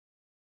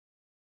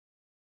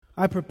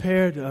I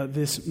prepared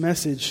this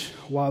message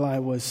while I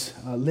was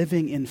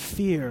living in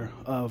fear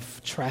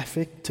of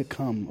traffic to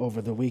come over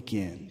the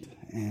weekend.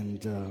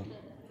 And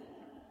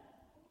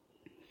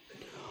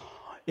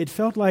it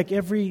felt like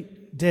every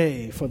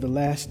day for the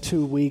last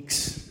 2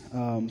 weeks,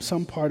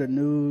 some part of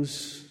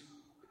news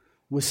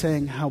was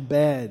saying how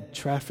bad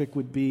traffic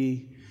would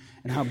be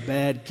and how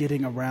bad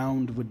getting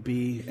around would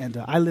be. And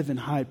I live in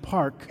Hyde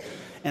Park,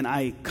 and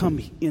I come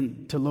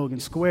into Logan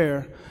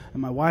Square,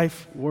 and my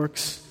wife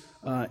works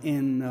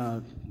in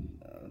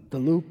the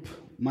Loop.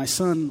 My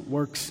son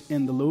works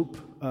in the Loop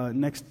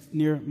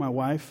near my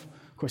wife.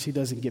 Of course, he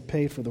doesn't get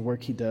paid for the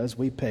work he does.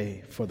 We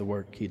pay for the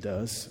work he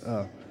does.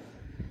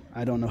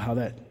 I don't know how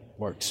that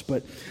works,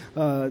 but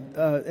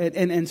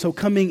and so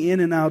coming in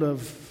and out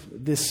of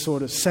this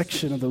sort of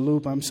section of the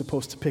Loop, I'm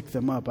supposed to pick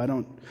them up. I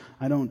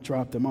don't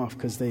drop them off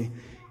because they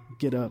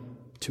get up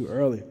too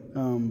early.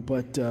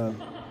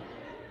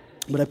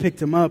 But I picked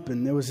them up,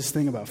 and there was this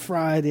thing about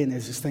Friday, and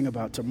there's this thing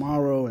about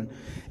tomorrow,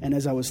 and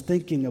as I was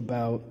thinking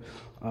about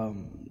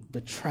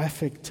the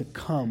traffic to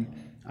come,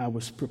 I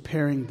was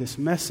preparing this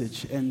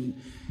message, and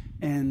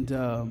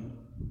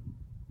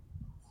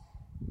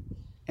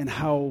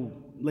how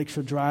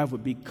Lakeshore Drive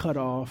would be cut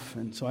off,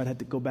 and so I'd have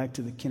to go back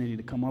to the Kennedy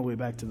to come all the way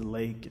back to the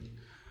lake.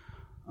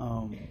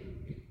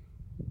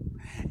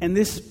 And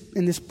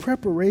this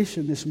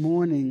preparation this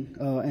morning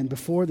and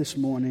before this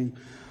morning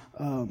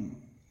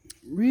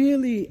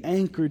really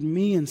anchored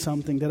me in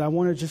something that I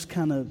want to just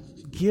kind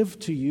of give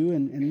to you,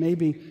 and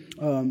maybe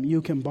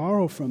you can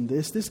borrow from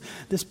this.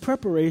 This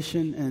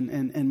preparation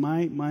and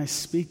my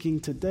speaking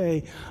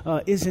today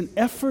is an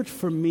effort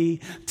for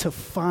me to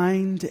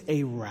find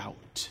a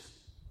route.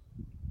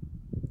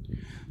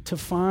 To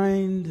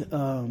find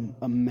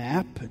a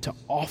map, to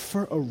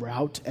offer a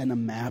route and a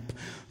map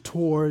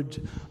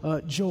toward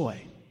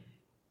joy.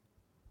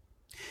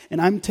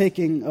 And I'm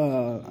taking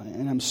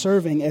and I'm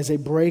serving as a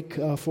break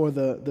for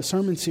the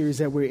sermon series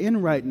that we're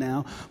in right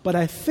now, but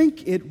I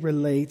think it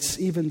relates,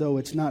 even though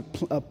it's not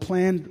a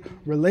planned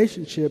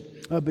relationship,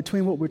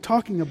 between what we're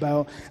talking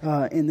about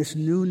in this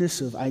newness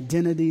of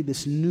identity,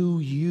 this new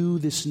you,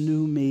 this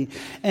new me.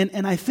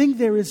 And I think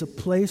there is a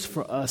place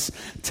for us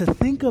to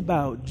think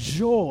about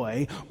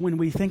joy when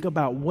we think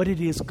about what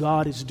it is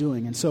God is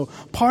doing. And so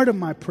part of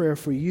my prayer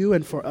for you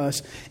and for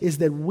us is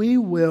that we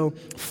will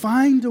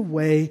find a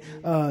way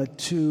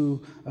to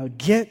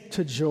get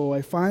to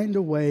joy, find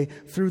a way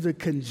through the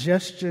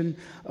congestion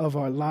of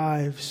our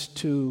lives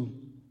to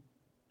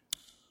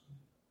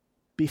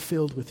be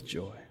filled with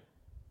joy.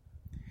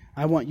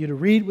 I want you to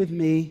read with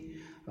me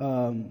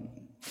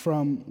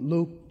from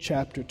Luke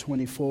chapter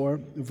 24,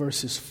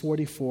 verses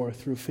 44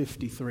 through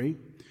 53.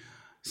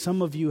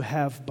 Some of you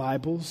have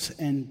Bibles,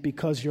 and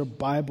because your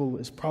Bible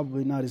is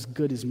probably not as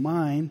good as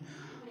mine,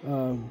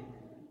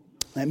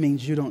 that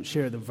means you don't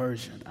share the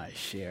version I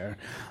share.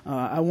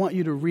 I want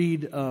you to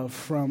read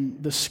from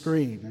the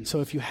screen. And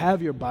so if you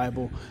have your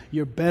Bible,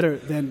 you're better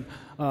than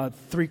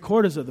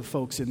 3/4 of the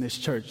folks in this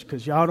church,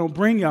 because y'all don't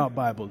bring y'all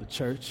Bible to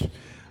church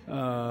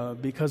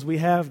because we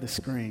have the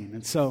screen.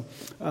 And so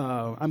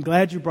I'm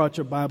glad you brought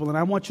your Bible, and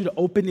I want you to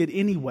open it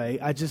anyway.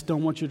 I just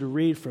don't want you to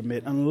read from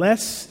it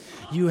unless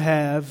you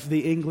have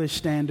the English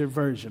Standard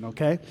Version,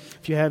 okay?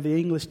 If you have the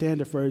English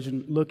Standard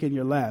Version, look in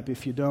your lap.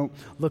 If you don't,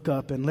 look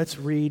up, and let's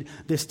read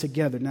this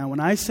together. Now, when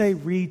I say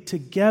read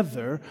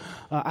together,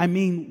 I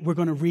mean we're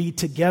going to read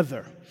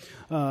together.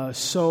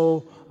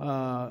 So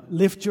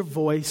lift your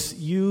voice.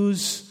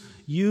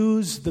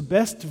 Use the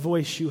best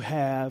voice you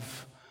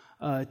have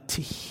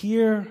to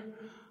hear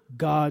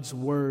God's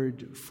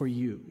word for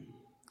you,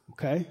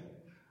 okay?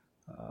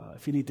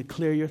 If you need to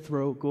clear your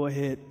throat, go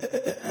ahead.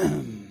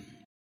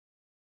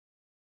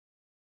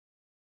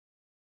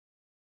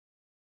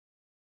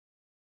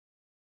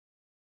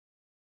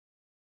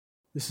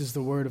 This is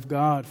the word of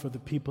God for the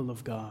people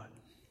of God.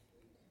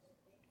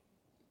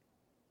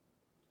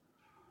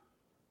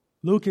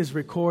 Luke is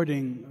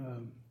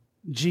recording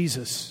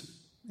Jesus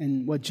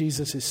and what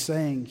Jesus is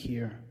saying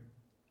here.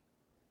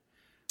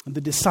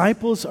 The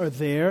disciples are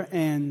there,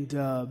 and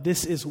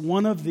this is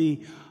one of the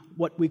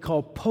what we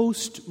call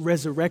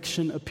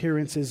post-resurrection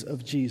appearances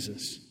of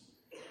Jesus.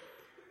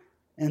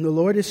 And the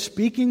Lord is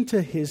speaking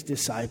to his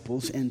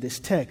disciples in this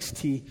text.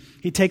 He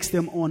takes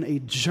them on a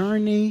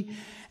journey,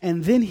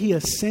 and then he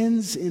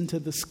ascends into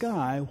the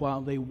sky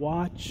while they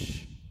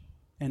watch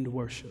and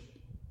worship.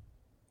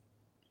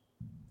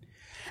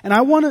 And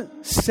I want to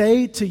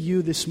say to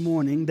you this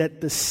morning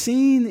that the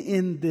scene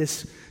in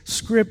this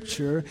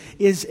scripture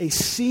is a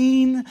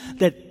scene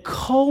that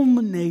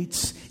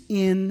culminates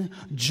in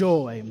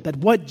joy. That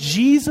what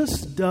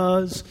Jesus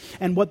does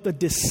and what the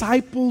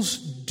disciples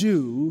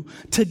do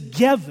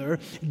together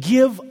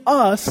give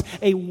us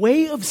a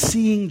way of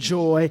seeing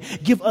joy,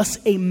 give us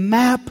a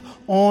map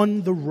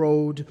on the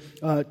road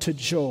to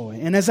joy.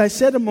 And as I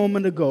said a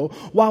moment ago,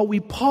 while we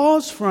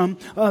pause from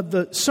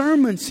the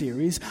sermon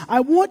series,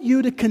 I want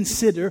you to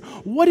consider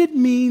what it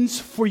means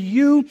for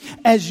you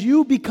as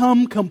you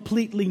become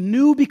completely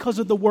new because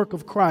of the work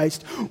of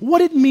Christ,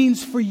 what it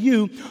means for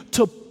you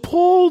to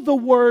pull the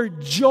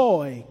word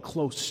joy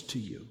close to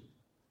you.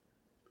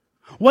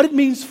 What it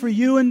means for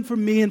you and for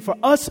me and for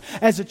us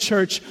as a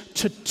church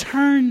to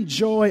turn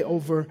joy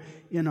over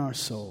in our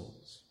souls.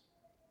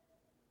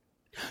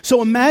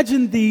 So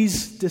imagine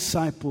these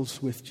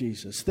disciples with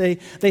Jesus. They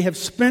have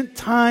spent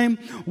time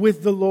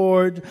with the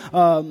Lord.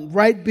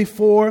 Right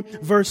before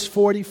verse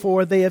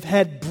 44, they have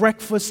had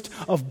breakfast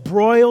of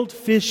broiled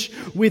fish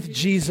with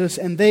Jesus,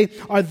 and they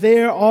are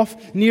there off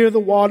near the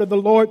water. The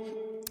Lord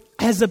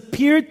has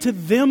appeared to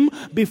them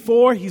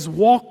before. He's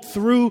walked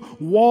through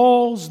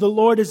walls. The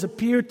Lord has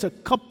appeared to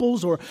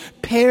couples or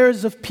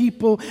pairs of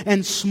people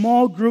and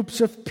small groups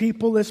of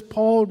people, as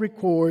Paul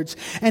records.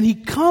 And he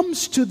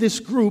comes to this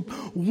group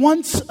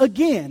once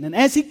again. And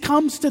as he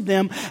comes to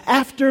them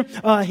after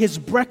his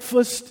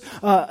breakfast,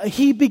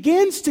 he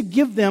begins to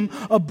give them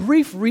a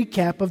brief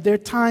recap of their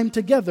time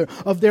together,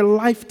 of their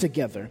life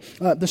together.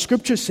 The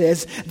scripture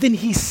says, "Then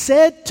he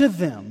said to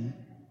them,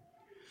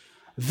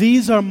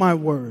 'These are my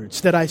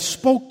words that I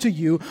spoke to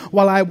you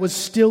while I was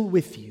still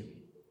with you,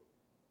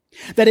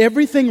 that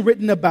everything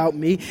written about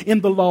me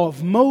in the law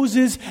of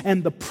Moses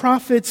and the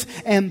prophets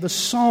and the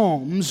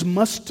Psalms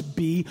must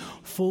be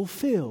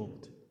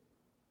fulfilled.'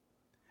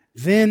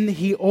 Then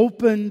he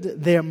opened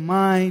their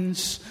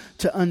minds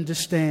to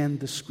understand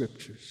the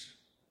scriptures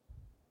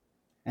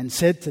and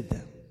said to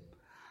them,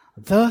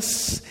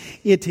 'Thus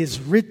it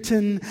is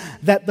written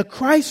that the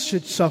Christ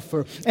should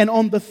suffer and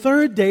on the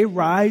third day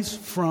rise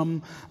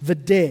from the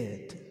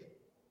dead,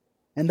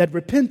 and that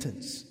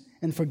repentance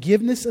and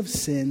forgiveness of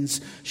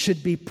sins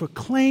should be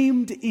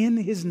proclaimed in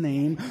his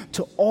name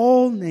to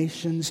all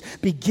nations,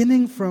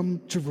 beginning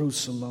from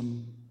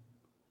Jerusalem.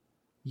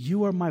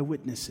 You are my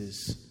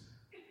witnesses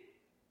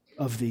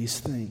of these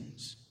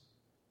things.'"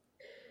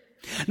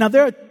 Now,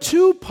 there are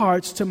two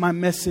parts to my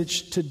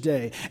message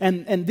today,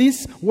 and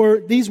these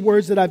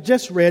words that I've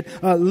just read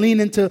lean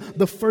into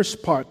the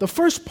first part. The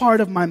first part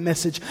of my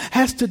message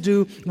has to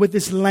do with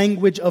this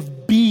language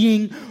of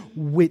being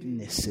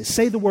witnesses.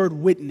 Say the word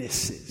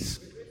witnesses.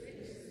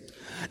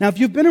 Now, if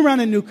you've been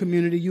around a new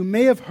community, you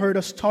may have heard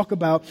us talk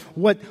about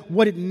what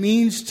it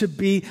means to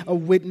be a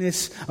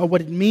witness, or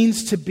what it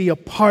means to be a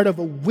part of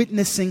a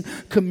witnessing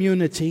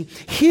community.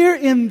 Here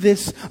in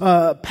this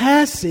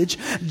passage,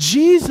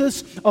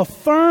 Jesus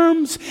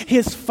affirms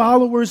his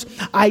followers'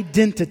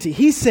 identity.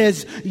 He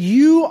says,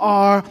 "You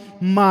are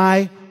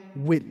my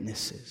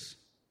witnesses."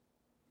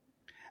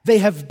 They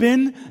have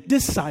been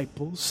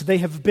disciples. They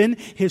have been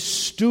his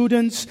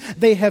students.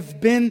 They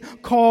have been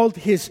called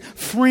his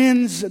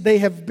friends. They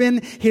have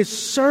been his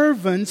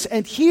servants.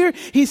 And here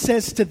he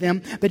says to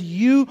them that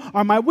you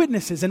are my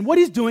witnesses. And what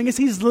he's doing is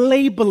he's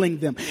labeling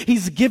them.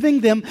 He's giving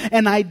them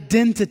an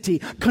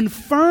identity,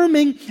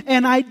 confirming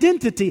an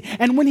identity.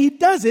 And when he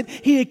does it,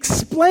 he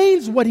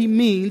explains what he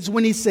means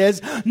when he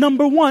says,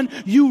 number one,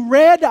 you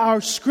read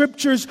our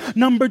scriptures.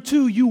 Number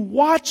two, you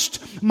watched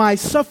my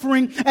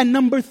suffering. And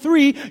number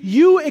three,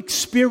 you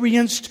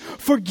experienced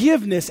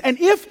forgiveness. And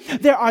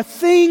if there are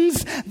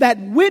things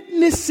that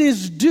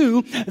witnesses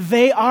do,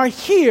 they are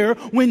here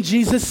when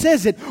Jesus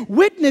says it.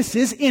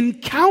 Witnesses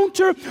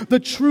encounter the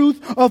truth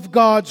of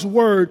God's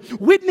word.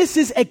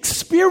 Witnesses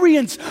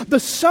experience the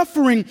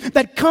suffering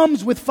that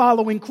comes with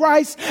following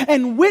Christ,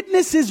 and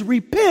witnesses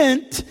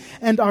repent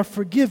and are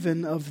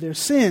forgiven of their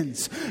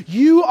sins.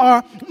 You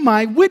are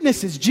my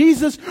witnesses.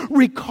 Jesus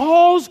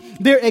recalls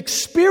their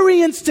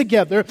experience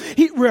together.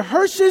 He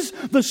rehearses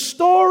the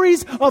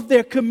stories of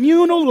their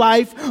communal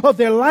life, of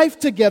their life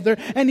together,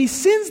 and he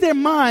sends their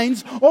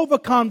minds over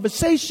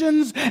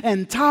conversations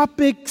and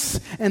topics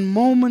and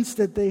moments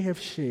that they have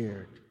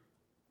shared.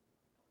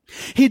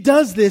 He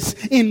does this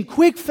in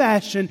quick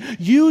fashion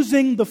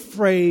using the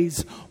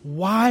phrase,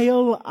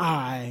 "while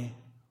I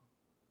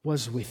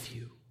was with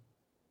you."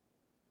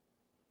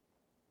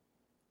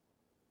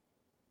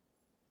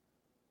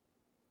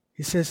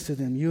 He says to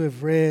them, "You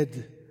have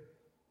read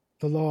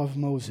the law of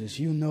Moses.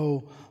 You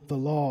know the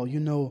law. You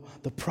know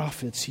the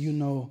prophets. You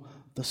know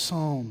the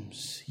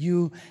Psalms.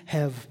 You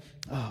have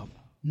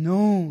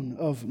known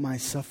of my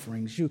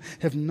sufferings. You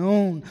have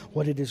known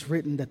what it is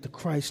written that the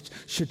Christ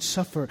should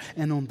suffer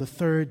and on the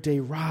third day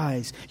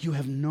rise. You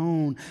have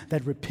known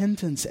that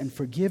repentance and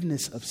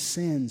forgiveness of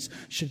sins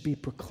should be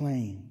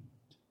proclaimed."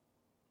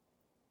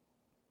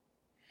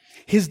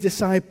 His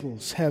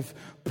disciples have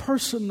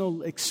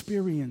personal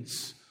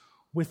experience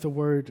with the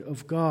Word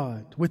of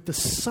God, with the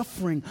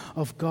suffering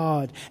of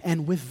God,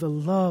 and with the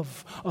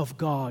love of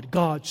God.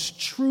 God's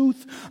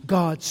truth,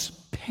 God's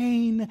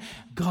pain,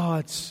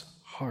 God's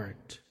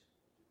heart.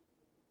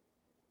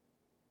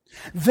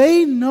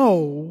 They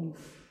know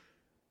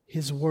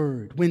His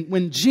word.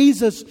 When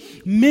Jesus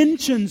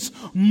mentions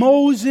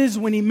Moses,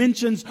 when he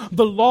mentions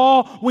the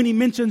law, when he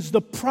mentions the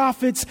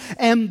prophets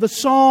and the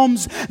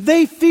Psalms,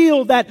 they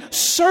feel that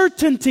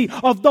certainty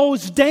of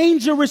those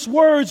dangerous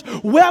words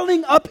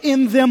welling up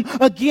in them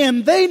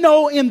again. They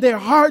know in their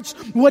hearts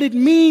what it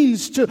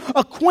means to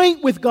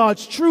acquaint with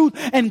God's truth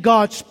and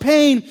God's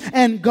pain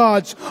and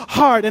God's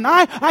heart. And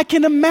I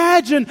can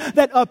imagine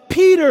that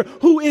Peter,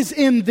 who is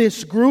in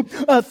this group,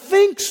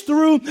 thinks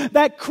through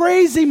that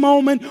crazy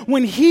moment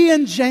when he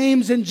and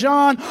James and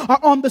John are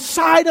on the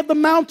side of the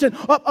mountain,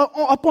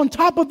 up on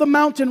top of the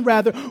mountain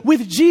rather,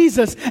 with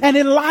Jesus, and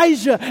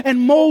Elijah and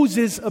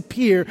Moses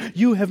appear.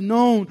 You have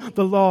known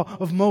the law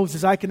of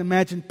Moses. I can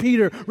imagine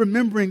Peter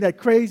remembering that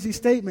crazy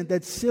statement,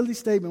 that silly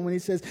statement when he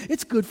says,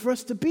 it's good for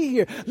us to be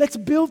here. Let's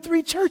build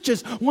 3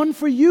 churches. One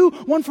for you,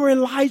 one for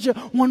Elijah,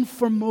 one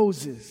for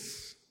Moses.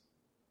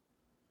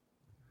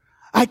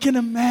 I can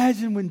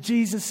imagine when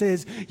Jesus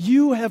says,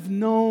 you have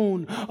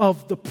known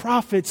of the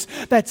prophets,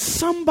 that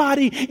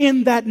somebody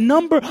in that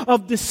number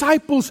of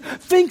disciples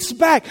thinks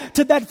back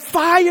to that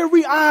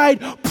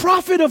fiery-eyed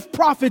prophet of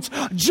prophets,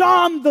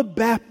 John the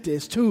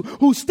Baptist,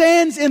 who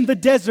stands in the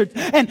desert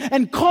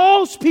and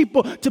calls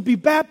people to be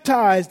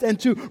baptized and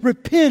to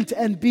repent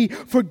and be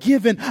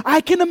forgiven.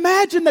 I can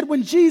imagine that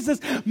when Jesus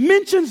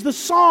mentions the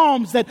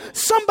Psalms, that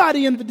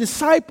somebody in the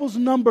disciples'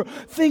 number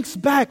thinks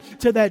back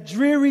to that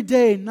dreary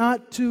day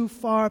not too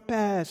far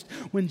past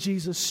when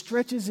Jesus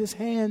stretches his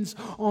hands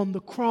on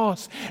the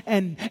cross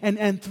and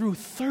through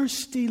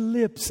thirsty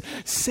lips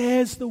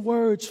says the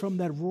words from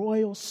that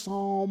royal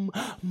psalm,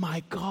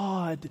 my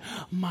God,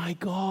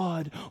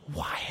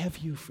 why have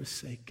you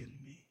forsaken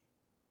me?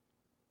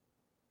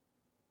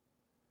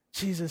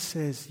 Jesus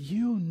says,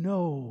 you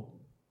know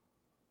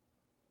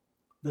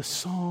the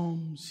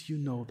Psalms, you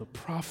know the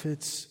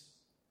prophets,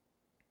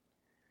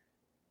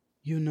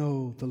 you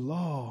know the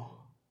law.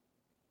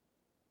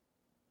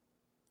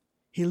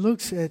 He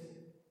looks at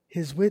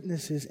his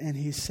witnesses and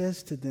he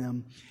says to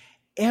them,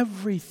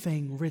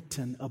 everything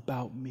written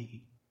about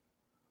me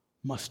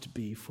must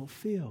be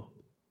fulfilled.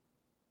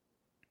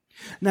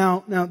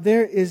 Now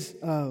there is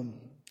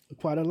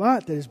quite a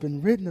lot that has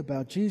been written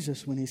about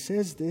Jesus when he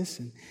says this,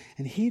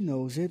 and he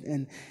knows it,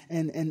 and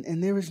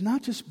there is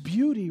not just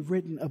beauty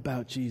written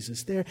about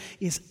Jesus, there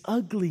is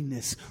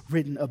ugliness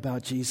written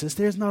about Jesus.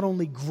 There's not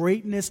only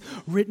greatness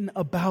written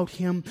about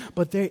him,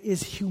 but there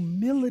is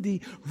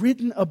humility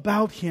written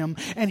about him,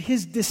 and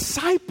his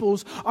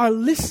disciples are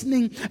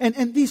listening,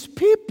 and these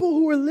people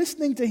who are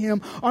listening to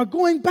him are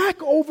going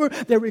back over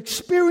their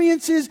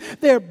experiences,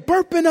 they're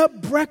burping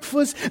up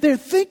breakfast, they're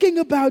thinking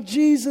about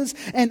Jesus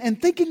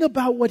and thinking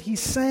about what he's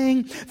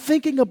saying,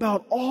 thinking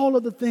about all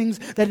of the things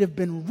that have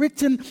been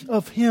written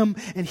of him,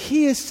 and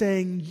he is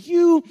saying,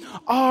 you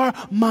are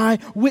my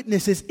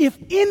witnesses. If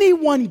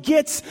anyone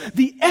gets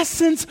the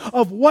essence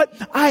of what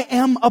I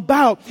am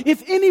about,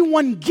 if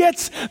anyone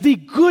gets the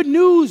good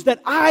news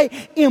that I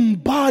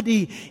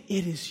embody,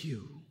 it is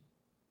you.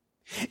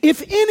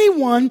 If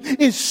anyone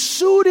is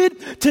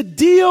suited to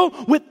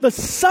deal with the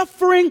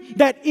suffering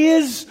that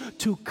is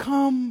to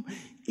come,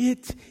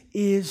 it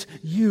is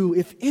you.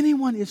 If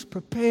anyone is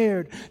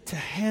prepared to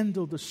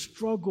handle the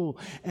struggle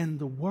and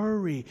the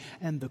worry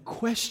and the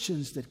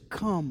questions that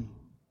come,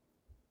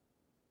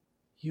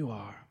 you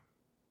are.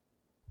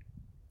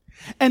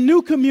 And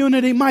New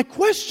Community, my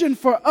question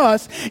for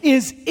us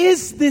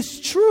is this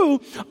true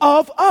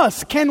of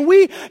us? Can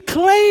we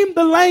claim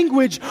the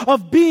language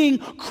of being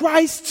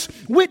Christ's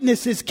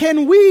witnesses?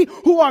 Can we,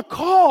 who are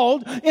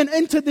called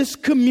into this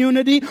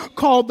community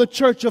called the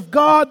Church of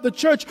God, the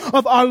Church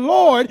of our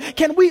Lord,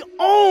 can we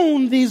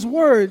own these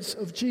words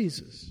of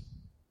Jesus?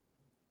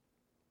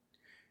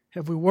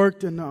 Have we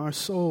worked in our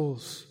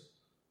souls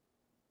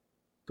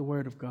the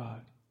Word of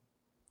God?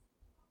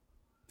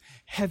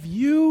 Have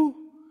you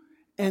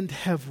and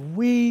have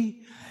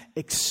we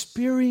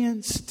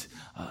experienced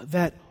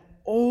that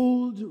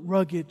old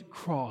rugged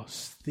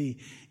cross, the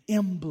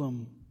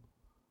emblem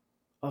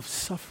of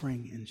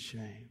suffering and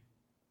shame?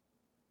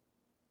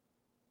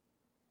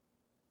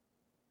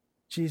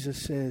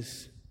 Jesus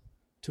says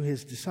to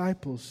his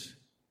disciples,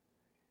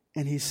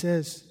 and he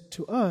says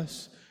to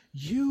us,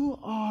 you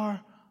are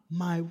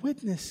my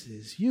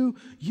witnesses.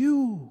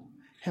 You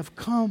have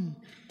come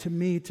to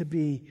me to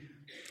be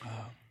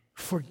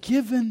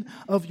forgiven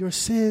of your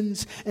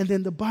sins. And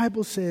then the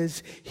Bible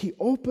says he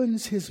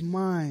opens his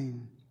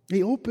mind.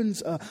 He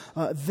opens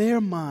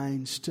their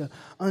minds to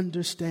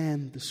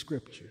understand the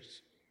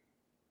Scriptures.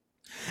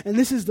 And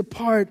this is the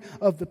part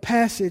of the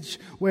passage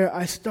where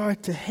I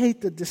start to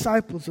hate the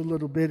disciples a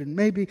little bit. And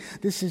maybe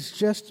this is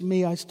just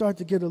me. I start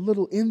to get a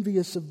little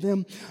envious of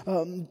them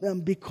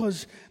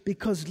because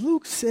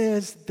Luke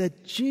says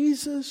that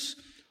Jesus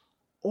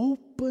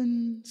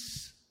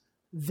opens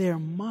their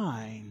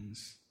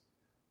minds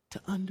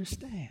to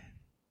understand.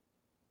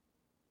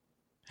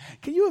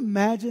 Can you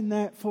imagine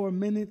that for a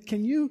minute?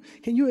 Can you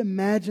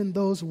imagine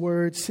those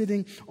words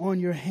sitting on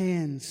your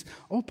hands?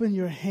 Open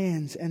your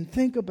hands and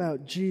think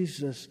about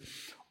Jesus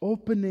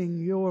opening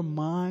your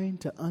mind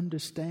to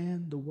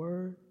understand the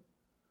Word.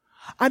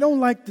 I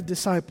don't like the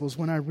disciples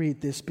when I read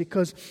this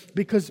because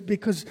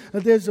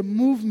there's a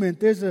movement.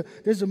 There's a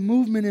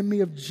movement in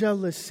me of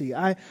jealousy.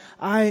 I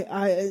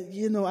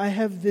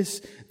have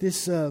this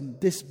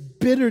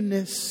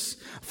bitterness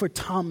for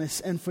Thomas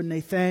and for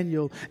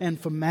Nathaniel and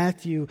for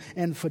Matthew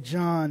and for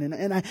John,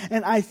 and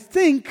I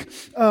think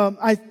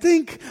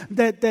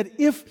that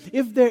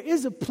if there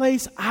is a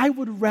place I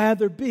would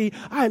rather be,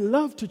 I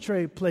love to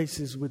trade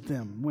places with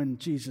them when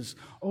Jesus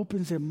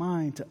opens their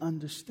mind to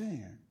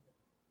understand.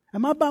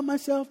 Am I by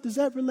myself? Does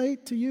that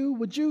relate to you?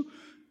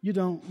 You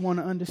don't want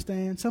to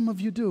understand? Some of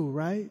you do,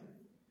 right?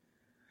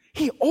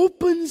 He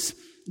opens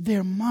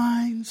their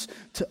minds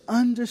to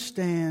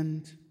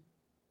understand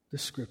the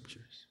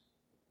Scriptures.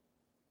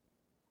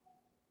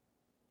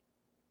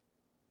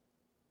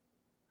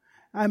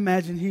 I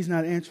imagine he's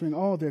not answering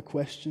all their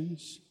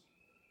questions,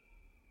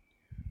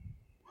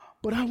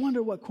 but I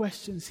wonder what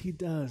questions he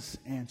does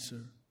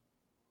answer.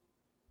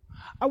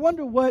 I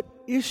wonder what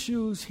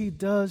issues he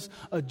does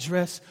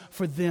address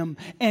for them.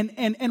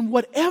 And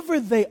whatever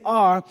they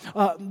are,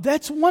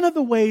 that's one of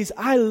the ways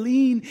I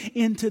lean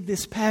into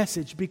this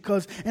passage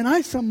because, and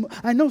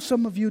I know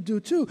some of you do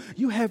too,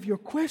 you have your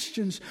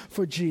questions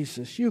for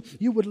Jesus.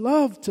 You would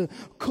love to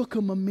cook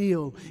him a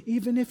meal,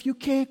 even if you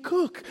can't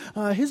cook.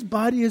 His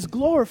body is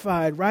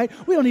glorified, right?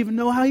 We don't even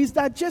know how he's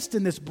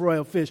digesting this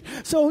broiled fish.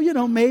 So,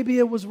 maybe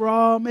it was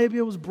raw, maybe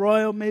it was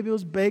broiled, maybe it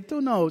was baked.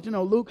 Who knows?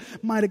 Luke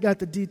might have got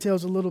the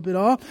details a little bit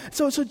off.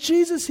 So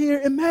Jesus here,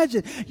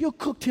 imagine you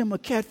cooked him a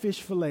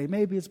catfish fillet.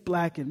 Maybe it's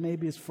blackened,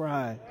 maybe it's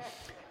fried.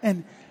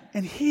 And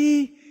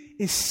he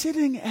is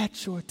sitting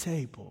at your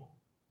table.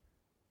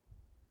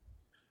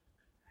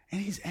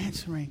 And he's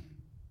answering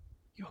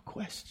your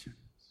questions.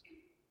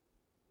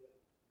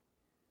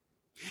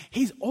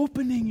 He's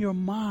opening your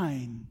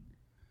mind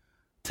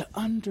to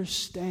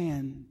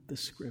understand the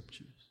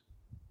Scriptures.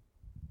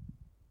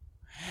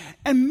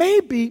 And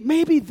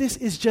maybe this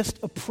is just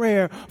a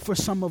prayer for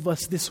some of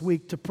us this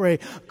week to pray.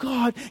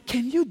 God,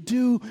 can you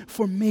do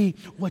for me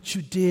what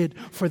you did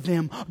for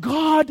them?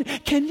 God,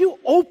 can you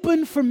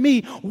open for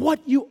me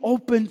what you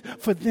opened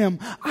for them?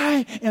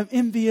 I am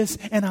envious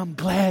and I'm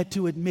glad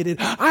to admit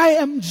it. I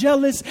am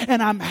jealous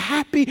and I'm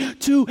happy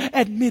to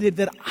admit it,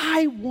 that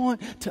I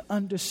want to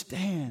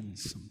understand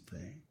something.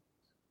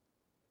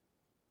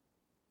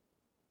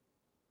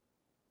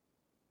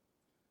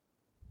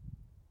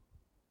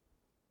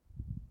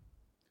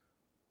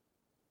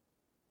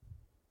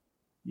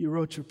 You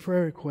wrote your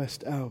prayer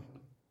request out,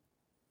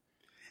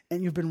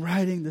 and you've been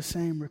writing the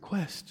same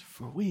request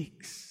for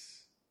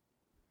weeks.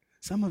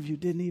 Some of you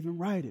didn't even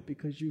write it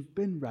because you've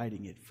been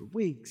writing it for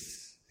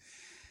weeks.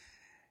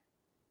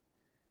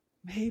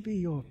 Maybe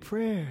your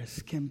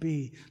prayers can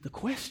be the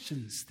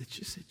questions that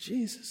you said,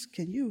 Jesus,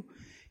 can you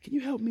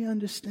help me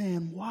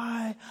understand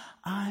why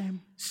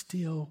I'm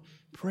still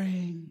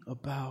praying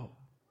about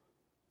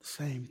the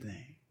same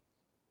thing?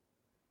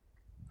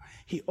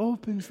 He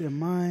opens their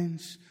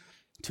minds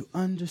to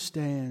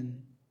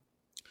understand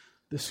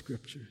the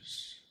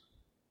Scriptures.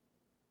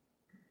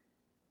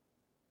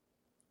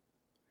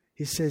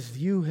 He says,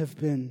 you have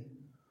been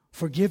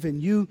forgiven.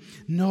 You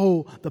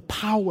know the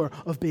power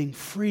of being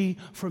free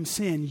from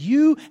sin.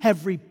 You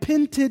have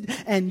repented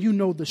and you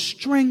know the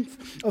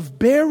strength of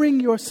bearing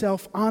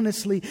yourself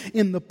honestly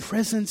in the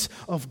presence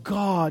of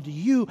God.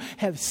 You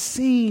have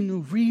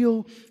seen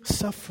real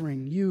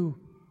suffering. You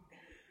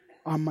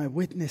are my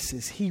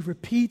witnesses. He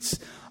repeats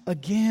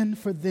again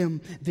for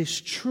them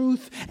this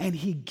truth, and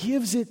he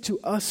gives it to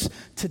us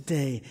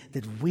today,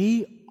 that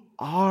we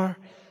are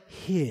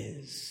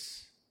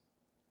his,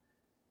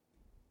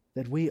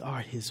 that we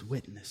are his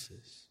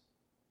witnesses.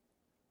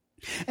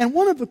 And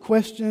one of the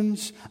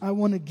questions I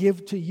want to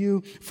give to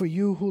you, for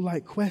you who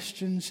like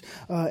questions,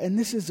 and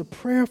this is a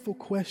prayerful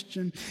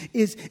question,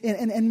 is,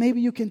 and maybe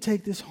you can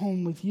take this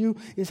home with you,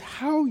 is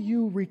how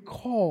you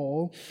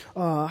recall,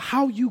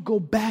 how you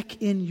go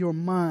back in your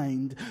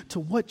mind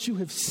to what you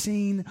have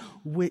seen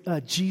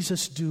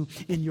Jesus do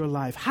in your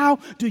life. How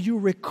do you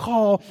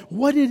recall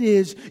what it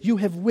is you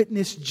have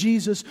witnessed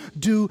Jesus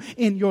do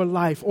in your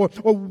life? Or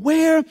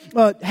where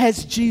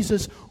has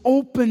Jesus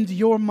opened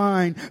your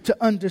mind to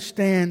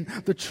understand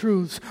the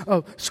truths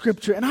of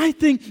Scripture? And I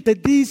think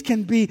that these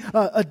can be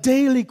a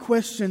daily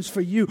questions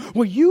for you,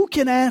 where you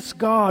can ask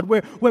God,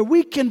 where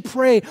we can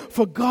pray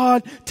for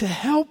God to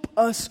help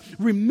us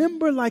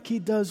remember, like he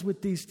does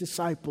with these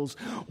disciples,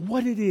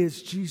 what it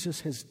is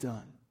Jesus has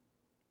done.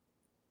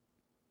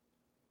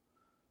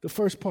 The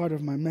first part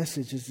of my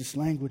message is this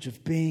language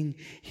of being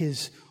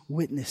his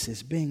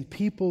witnesses, being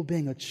people,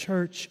 being a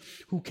church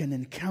who can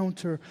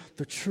encounter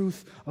the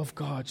truth of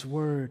God's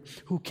word,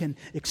 who can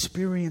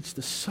experience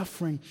the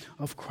suffering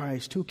of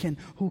Christ, who can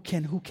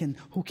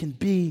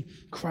be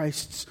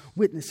Christ's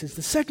witnesses.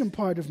 The second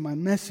part of my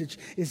message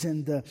is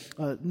in the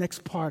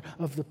next part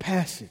of the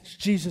passage.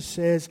 Jesus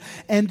says,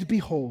 "And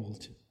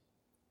behold,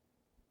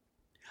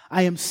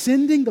 I am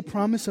sending the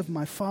promise of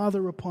my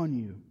Father upon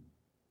you.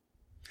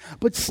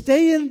 But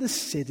stay in the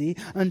city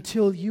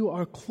until you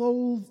are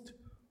clothed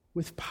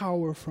with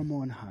power from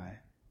on high."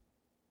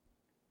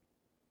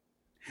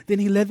 Then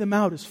he led them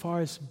out as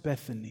far as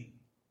Bethany.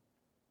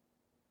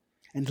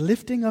 And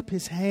lifting up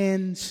his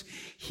hands,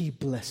 he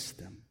blessed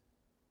them.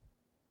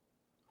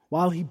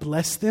 While he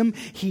blessed them,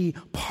 he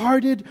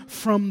parted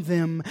from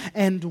them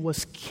and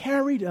was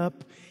carried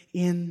up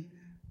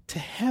into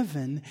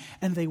heaven.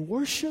 And they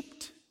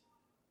worshiped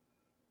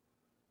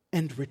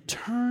and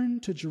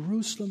returned to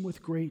Jerusalem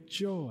with great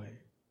joy,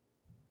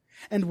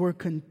 and were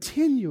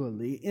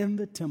continually in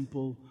the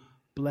temple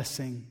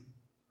blessing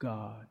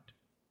God.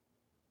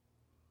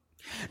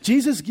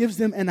 Jesus gives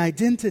them an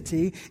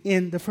identity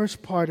in the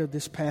first part of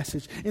this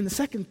passage. In the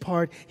second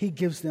part, he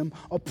gives them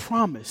a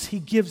promise. He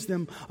gives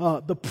them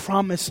the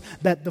promise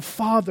that the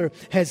Father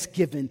has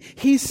given.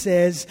 He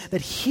says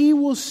that he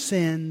will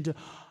send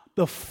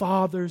the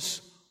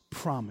Father's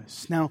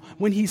promise. Now,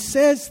 when he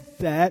says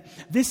that,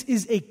 this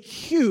is a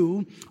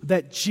cue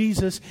that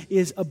Jesus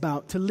is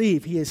about to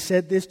leave. He has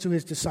said this to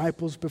his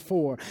disciples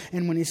before.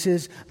 And when he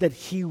says that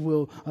he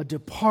will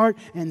depart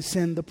and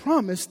send the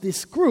promise,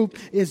 this group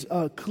is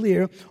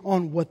clear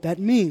on what that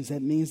means.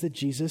 That means that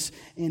Jesus,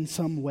 in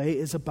some way,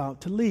 is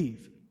about to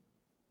leave.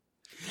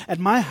 At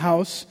my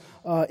house,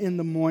 in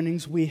the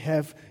mornings, we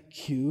have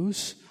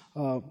cues.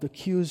 The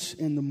cues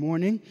in the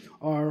morning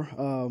are,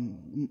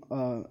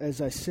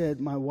 as I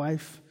said, my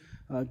wife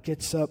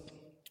gets up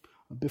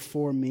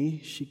before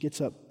me. She gets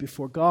up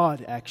before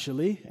God,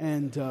 actually.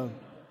 And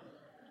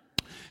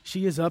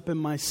she is up, and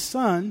my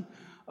son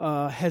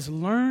has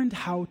learned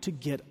how to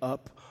get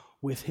up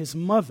with his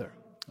mother.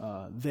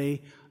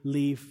 They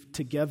leave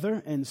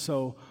together, and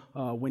so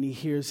when he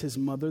hears his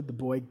mother, the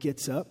boy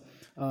gets up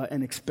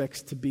and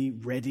expects to be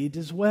readied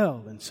as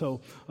well. And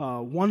so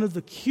one of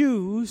the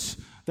cues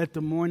that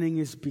the morning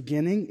is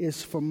beginning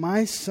is for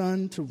my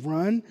son to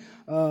run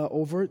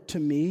over to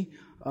me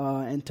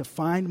and to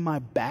find my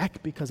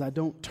back, because I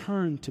don't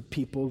turn to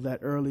people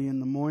that early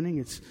in the morning.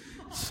 It's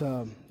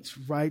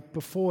right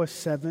before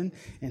 7,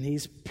 and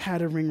he's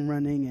pattering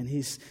running, and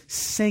he's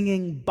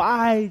singing,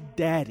 "Bye,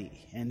 Daddy,"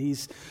 and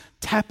he's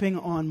tapping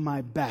on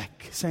my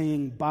back,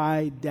 saying,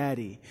 "Bye,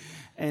 Daddy."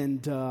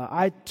 And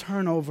I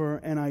turn over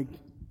and I,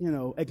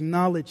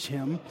 acknowledge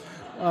him.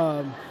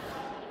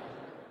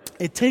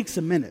 It takes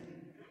a minute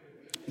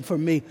for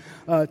me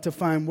to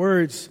find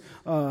words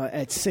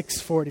at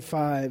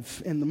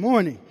 6:45 in the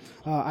morning.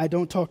 I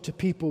don't talk to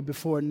people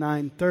before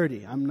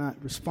 9:30. I'm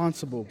not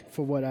responsible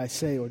for what I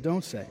say or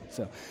don't say.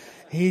 So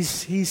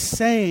he's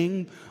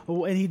saying,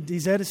 and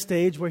he's at a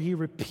stage where he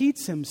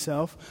repeats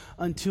himself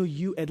until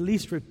you at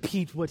least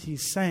repeat what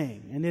he's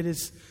saying. And it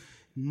is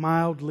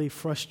mildly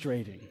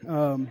frustrating.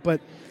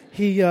 But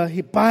he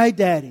 "Bye,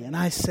 Daddy," and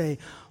I say,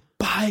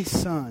 "Bye,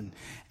 son."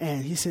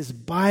 And he says,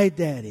 "Bye,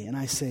 Daddy," and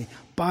I say,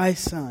 "Bye,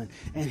 son."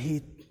 And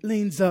he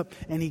leans up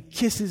and he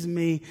kisses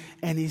me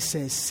and he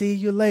says, "See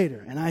you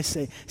later." And I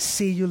say,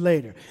 "See you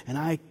later." And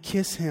I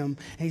kiss him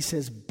and he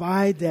says,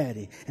 "Bye,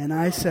 Daddy." And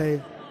I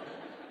say,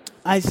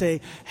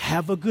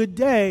 "Have a good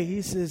day."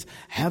 He says,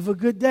 "Have a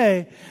good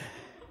day."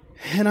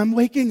 And I'm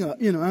waking up,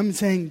 I'm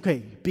saying,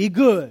 "Okay, be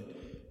good."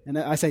 And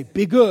I say,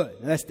 "Be good."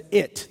 That's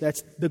it.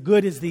 That's the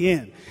good is the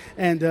end.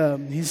 And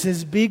he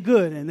says, "Be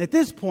good." And at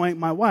this point,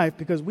 my wife,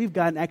 because we've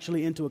gotten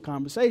actually into a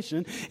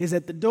conversation, is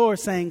at the door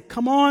saying,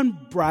 "Come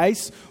on,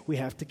 Bryce, we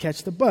have to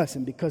catch the bus."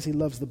 And because he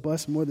loves the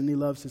bus more than he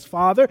loves his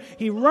father,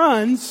 he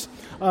runs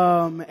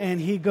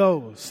and he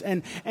goes.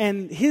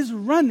 And his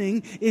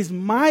running is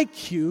my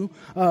cue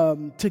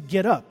to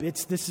get up.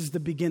 This is the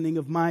beginning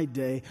of my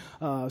day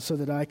so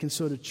that I can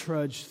sort of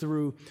trudge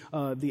through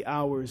the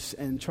hours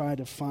and try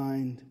to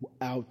find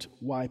out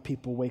why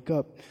people wake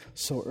up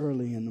so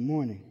early in the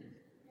morning.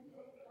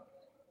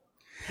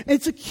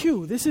 It's a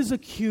cue. This is a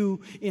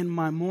cue in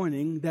my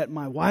morning that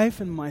my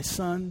wife and my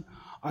son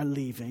are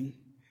leaving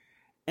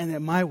and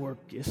that my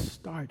work is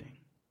starting.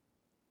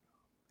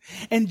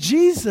 And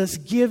Jesus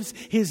gives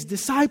his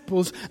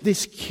disciples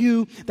this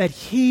cue that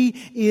he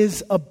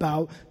is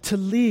about to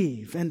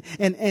leave. And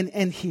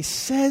he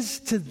says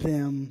to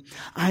them,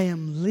 "I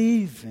am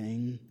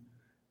leaving,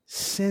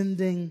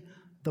 sending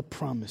the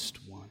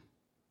promised one."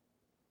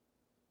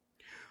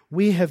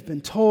 We have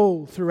been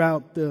told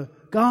throughout the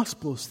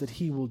Gospels that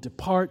he will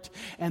depart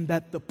and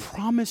that the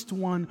promised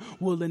one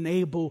will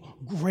enable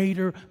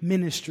greater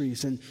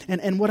ministries.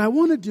 And what I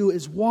want to do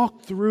is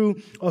walk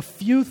through a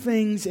few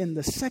things in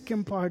the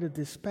second part of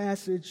this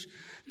passage.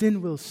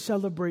 Then we'll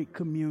celebrate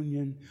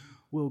communion.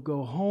 We'll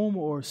go home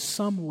or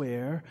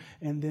somewhere,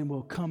 and then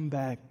we'll come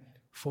back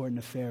for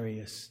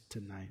nefarious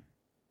tonight.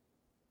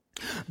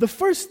 The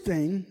first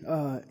thing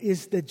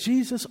is that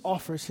Jesus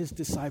offers his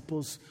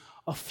disciples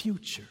a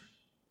future.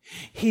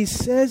 He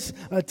says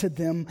to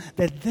them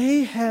that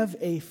they have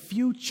a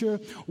future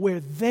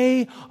where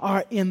they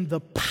are in the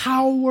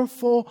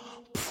powerful,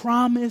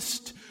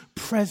 promised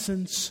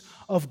presence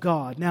of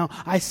God. Now,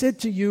 I said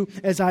to you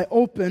as I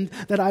opened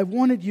that I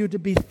wanted you to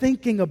be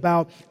thinking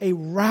about a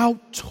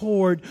route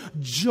toward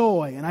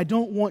joy. And I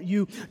don't want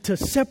you to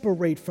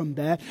separate from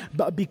that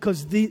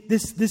because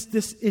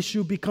this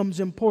issue becomes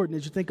important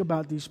as you think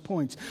about these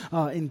points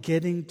in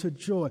getting to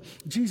joy.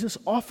 Jesus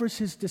offers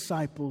his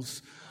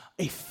disciples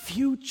a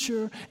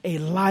future, a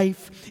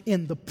life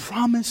in the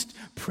promised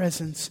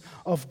presence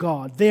of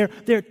God.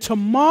 Their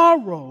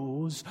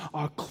tomorrows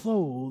are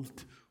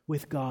clothed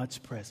with God's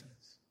presence.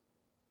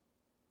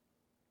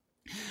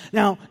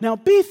 Now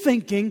be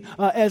thinking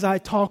as I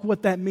talk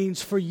what that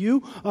means for you,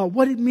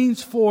 what it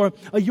means for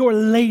your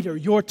later,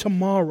 your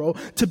tomorrow,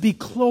 to be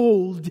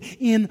clothed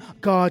in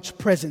God's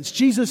presence.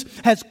 Jesus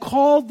has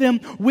called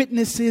them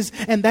witnesses,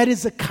 and that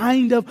is a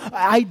kind of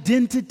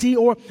identity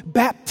or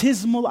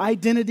baptismal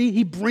identity.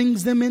 He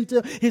brings them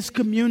into His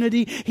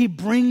community. He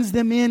brings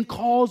them in,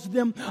 calls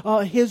them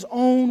His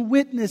own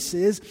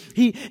witnesses.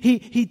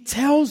 He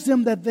tells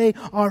them that they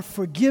are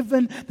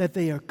forgiven, that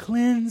they are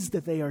cleansed,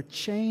 that they are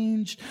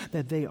changed,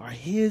 that they are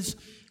His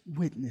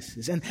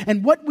witnesses.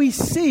 And what we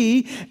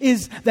see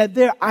is that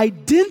their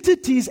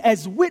identities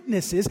as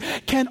witnesses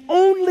can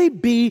only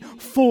be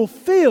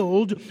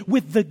fulfilled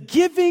with the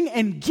giving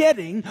and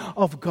getting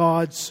of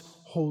God's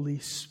Holy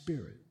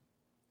Spirit.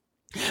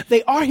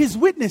 They are His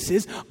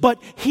witnesses, but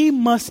He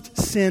must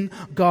send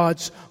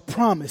God's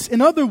promise.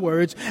 In other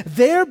words,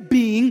 their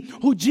being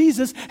who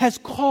Jesus has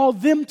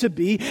called them to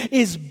be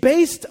is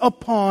based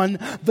upon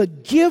the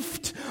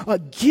gift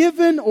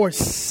given or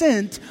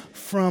sent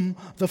from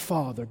the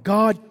Father.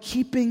 God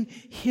keeping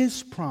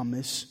His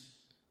promise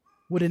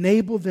would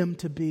enable them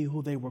to be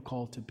who they were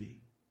called to be.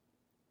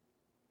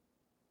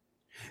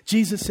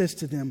 Jesus says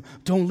to them,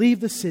 don't leave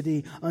the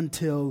city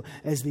until,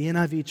 as the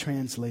NIV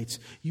translates,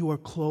 you are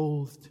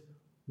clothed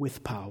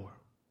with power.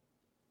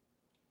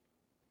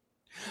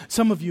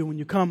 Some of you, when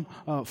you come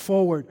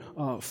forward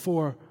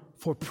for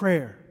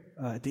prayer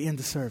at the end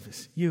of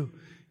service, you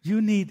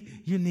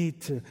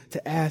need to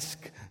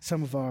ask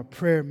some of our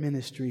prayer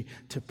ministry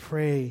to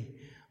pray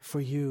for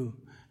you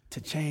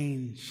to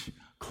change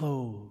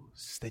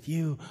clothes, that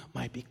you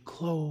might be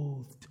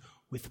clothed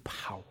with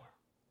power.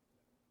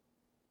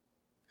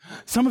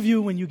 Some of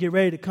you, when you get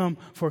ready to come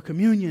for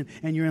communion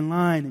and you're in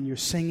line and you're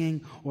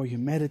singing or you're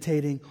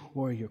meditating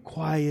or you're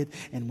quiet,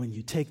 and when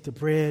you take the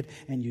bread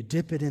and you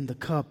dip it in the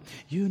cup,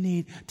 you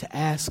need to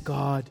ask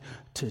God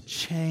to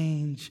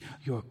change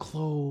your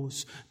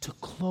clothes, to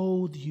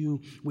clothe you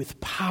with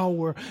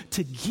power,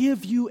 to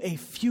give you a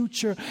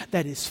future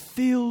that is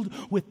filled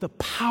with the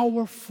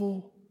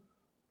powerful,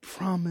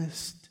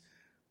 promised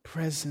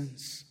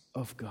presence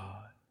of God.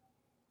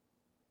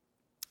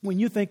 When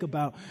you think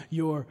about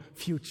your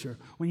future,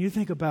 when you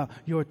think about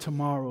your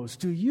tomorrows,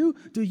 do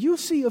you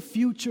see a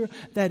future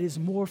that is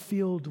more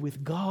filled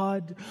with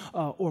God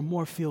or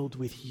more filled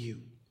with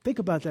you? Think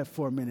about that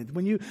for a minute.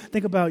 When you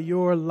think about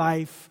your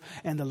life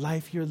and the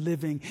life you're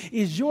living,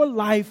 is your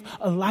life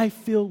a life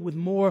filled with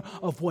more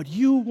of what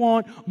you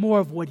want, more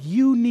of what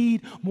you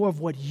need, more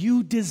of what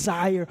you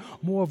desire,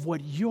 more of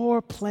what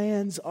your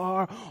plans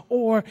are?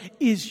 Or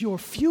is your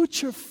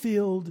future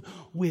filled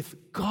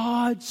with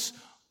God's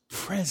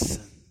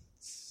presence?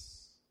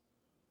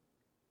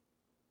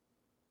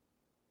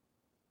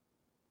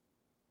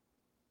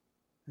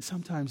 And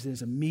sometimes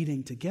there's a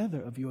meeting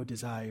together of your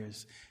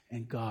desires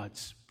and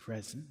God's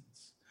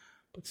presence,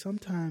 but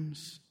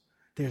sometimes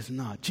there's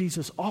not.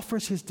 Jesus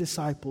offers His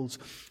disciples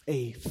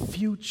a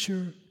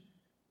future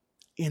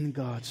in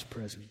God's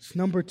presence.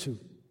 Number 2,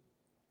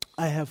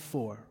 I have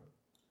 4.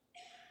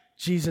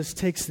 Jesus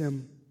takes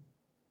them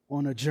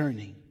on a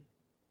journey.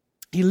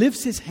 He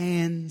lifts His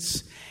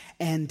hands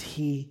and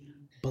He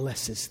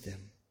blesses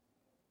them.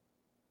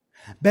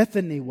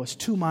 Bethany was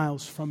 2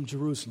 miles from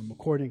Jerusalem,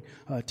 according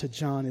to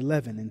John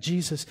 11. And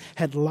Jesus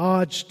had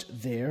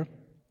lodged there,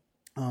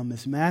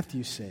 as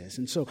Matthew says.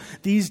 And so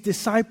these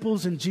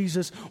disciples and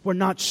Jesus were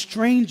not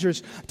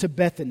strangers to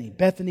Bethany.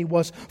 Bethany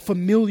was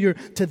familiar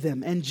to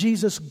them. And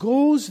Jesus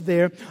goes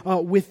there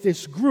with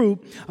this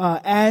group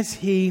as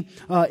He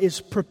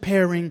is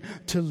preparing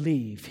to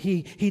leave.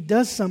 He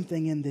does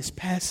something in this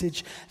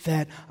passage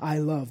that I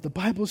love. The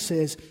Bible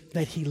says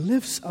that He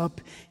lifts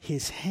up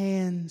His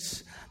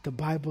hands. The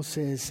Bible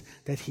says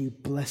that He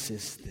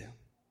blesses them.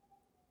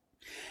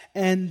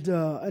 And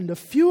a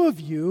few of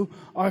you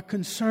are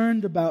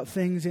concerned about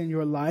things in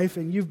your life,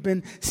 and you've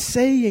been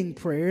saying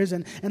prayers,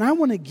 and I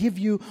want to give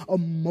you a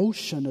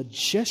motion, a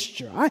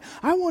gesture.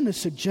 I want to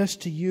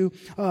suggest to you,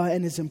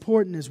 and as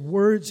important as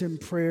words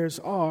and prayers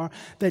are,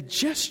 that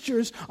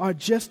gestures are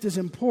just as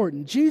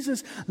important.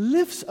 Jesus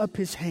lifts up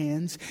His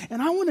hands,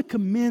 and I want to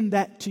commend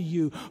that to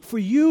you. For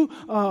you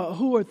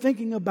who are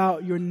thinking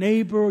about your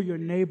neighbor or your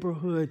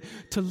neighborhood,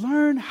 to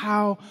learn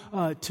how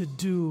to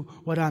do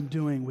what I'm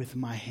doing with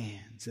my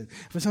hands. And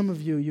for some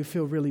of you, you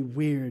feel really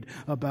weird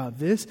about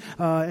this.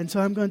 And so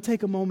I'm going to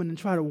take a moment and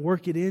try to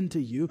work it into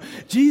you.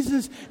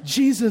 Jesus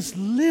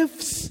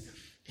lifts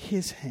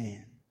His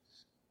hands.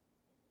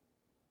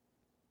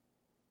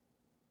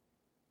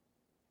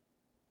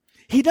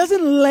 He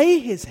doesn't lay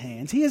His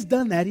hands. He has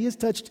done that. He has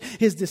touched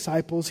His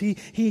disciples. He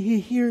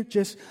here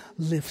just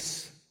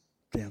lifts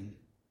them.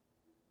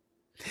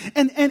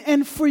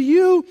 And for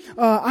you,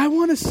 I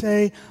want to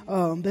say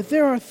that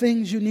there are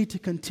things you need to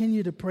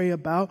continue to pray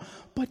about,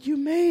 but you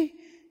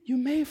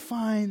may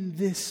find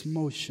this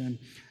motion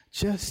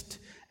just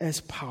as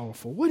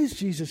powerful. What is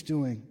Jesus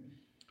doing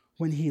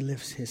when he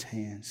lifts his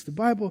hands. The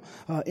Bible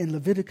in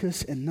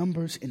Leviticus and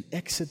Numbers and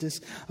Exodus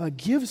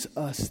gives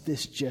us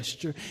this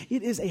gesture.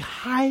 It is a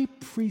high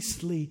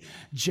priestly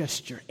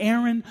gesture.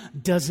 Aaron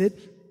does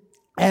it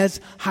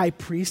as high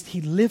priest.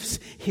 He lifts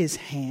his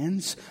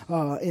hands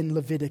in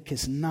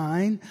Leviticus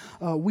 9.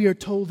 We are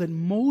told that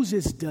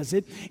Moses does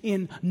it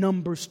in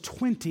Numbers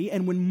 20.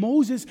 And when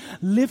Moses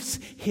lifts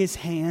his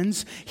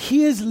hands,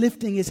 he is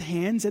lifting his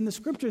hands. And the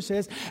scripture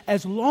says,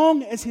 as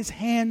long as his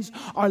hands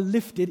are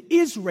lifted,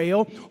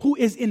 Israel, who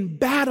is in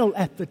battle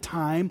at the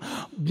time,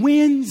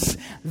 wins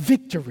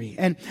victory.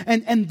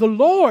 And the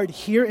Lord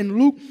here in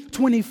Luke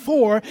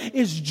 24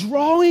 is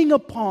drawing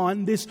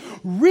upon this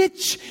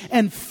rich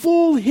and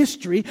full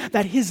history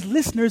that his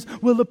listeners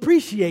will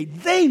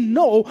appreciate. They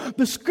know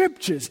the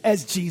scriptures,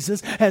 as Jesus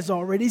has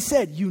already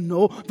said. You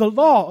know the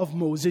law of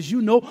Moses.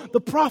 You know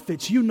the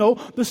prophets. You know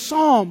the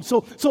Psalms.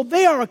 So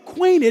they are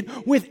acquainted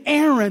with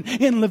Aaron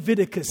in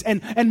Leviticus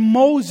and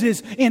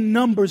Moses in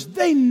Numbers.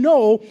 They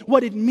know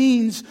what it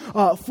means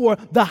for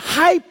the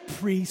high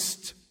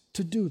priest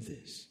to do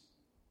this.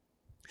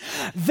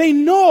 They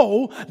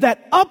know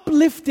that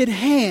uplifted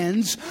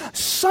hands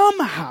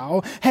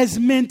somehow has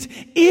meant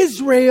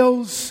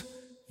Israel's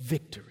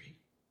victory.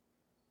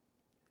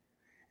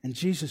 And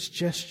Jesus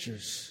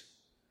gestures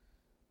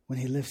when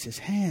he lifts his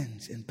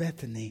hands in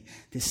Bethany,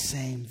 this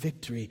same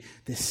victory,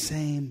 this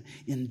same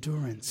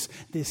endurance,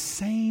 this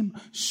same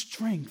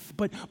strength.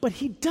 But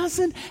he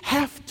doesn't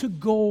have to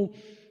go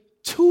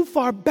too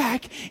far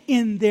back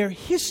in their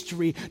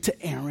history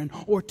to Aaron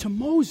or to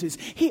Moses.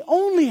 He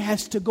only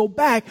has to go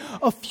back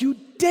a few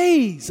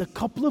days, a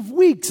couple of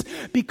weeks,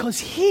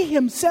 because he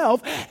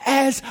himself,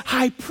 as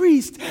high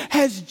priest,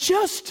 has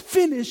just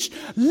finished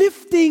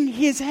lifting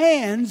his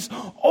hands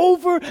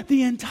over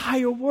the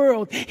entire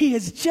world. He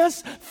has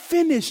just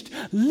finished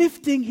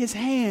lifting his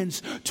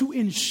hands to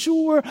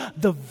ensure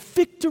the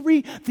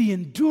victory, the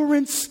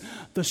endurance,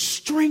 the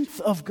strength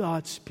of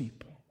God's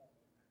people.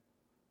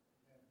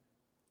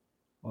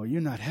 Oh,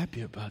 you're not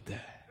happy about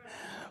that.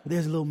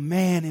 There's a little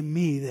man in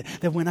me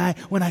that when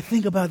I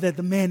think about that,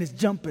 the man is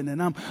jumping,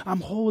 and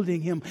I'm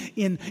holding him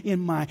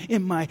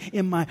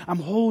I'm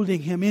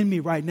holding him in me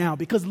right now,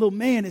 because the little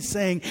man is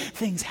saying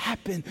things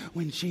happen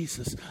when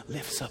Jesus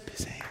lifts up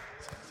his hands.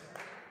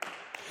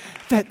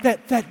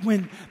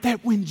 That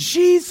when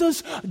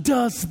Jesus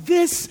does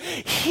this,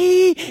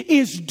 he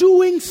is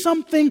doing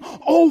something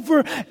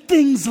over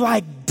things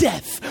like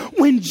death.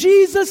 When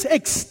Jesus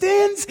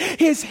extends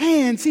his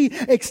hands, he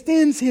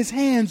extends his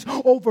hands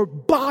over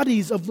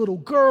bodies of little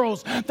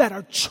girls that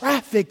are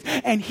trafficked,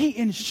 and he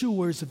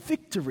ensures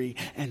victory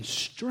and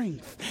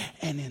strength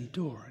and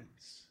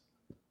endurance.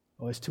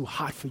 Oh, it's too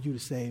hot for you to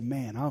say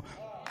amen.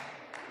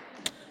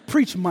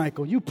 Preach,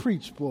 Michael. You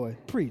preach, boy.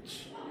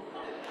 Preach.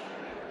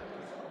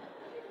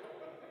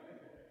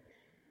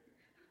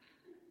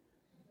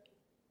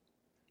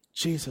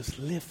 Jesus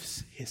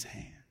lifts his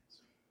hands.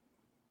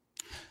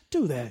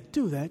 Do that.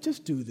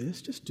 Just do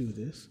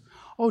this.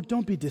 Oh,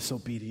 don't be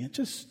disobedient.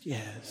 Just,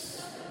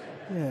 yes.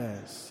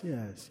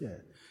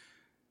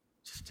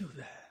 Just do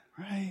that,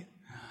 right?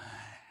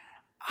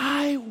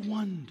 I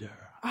wonder.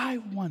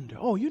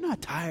 Oh, you're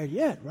not tired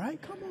yet,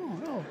 right? Come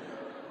on. Oh,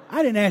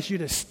 I didn't ask you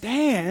to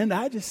stand.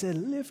 I just said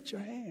lift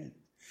your hands.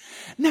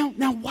 Now,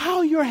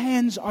 while your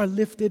hands are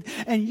lifted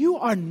and you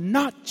are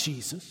not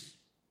Jesus,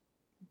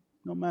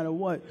 no matter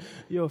what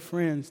your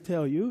friends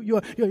tell you,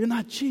 you're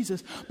not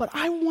Jesus. But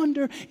I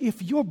wonder if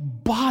your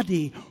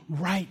body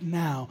right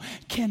now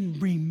can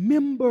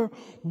remember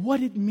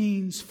what it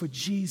means for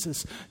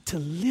Jesus to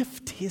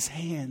lift his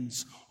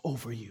hands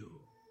over you.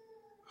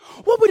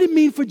 What would it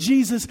mean for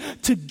Jesus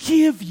to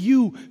give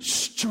you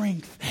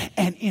strength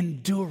and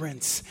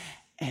endurance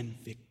and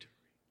victory?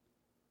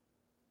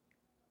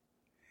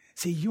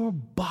 See, your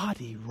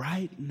body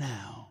right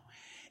now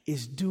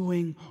is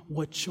doing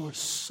what your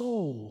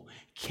soul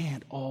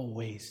can't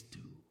always do.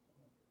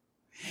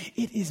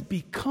 It is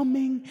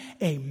becoming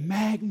a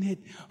magnet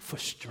for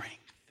strength.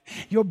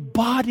 Your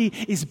body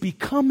is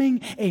becoming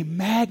a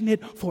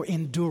magnet for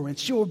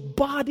endurance. Your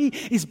body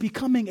is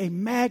becoming a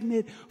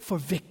magnet for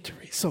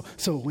victory. So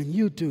when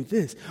you do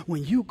this,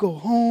 when you go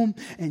home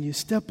and you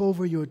step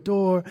over your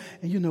door,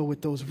 and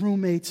with those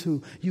roommates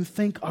who you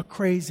think are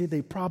crazy,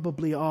 they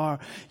probably are,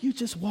 you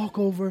just walk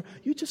over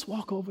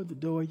the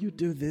door, you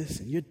do this,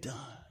 and you're done,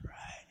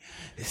 right?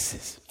 This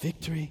is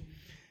victory.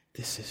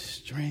 This is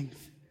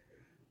strength.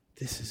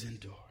 This is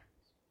endurance.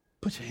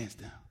 Put your hands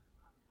down.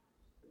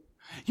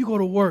 You go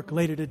to work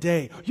later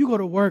today. You go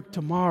to work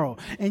tomorrow,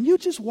 and you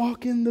just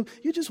walk in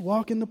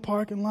the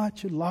parking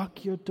lot. You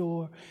lock your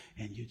door,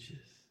 and you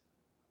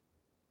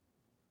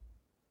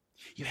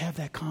have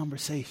that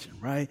conversation,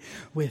 right,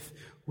 with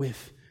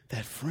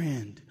that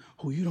friend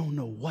who you don't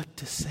know what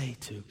to say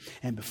to.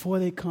 And before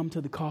they come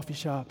to the coffee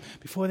shop,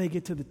 before they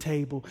get to the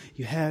table,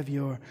 you have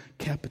your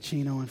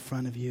cappuccino in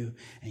front of you,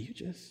 and you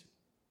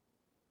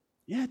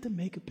have to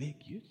make it big.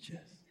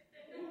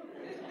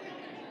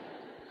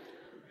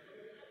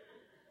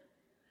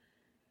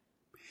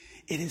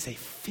 It is a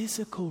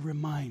physical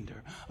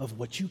reminder of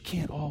what you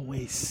can't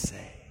always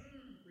say.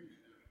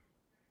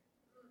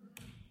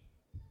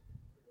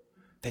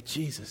 that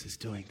Jesus is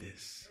doing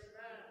this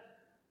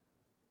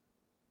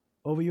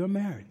over your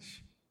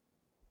marriage.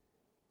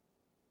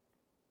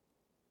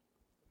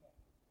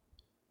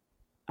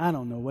 I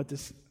don't know what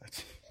this...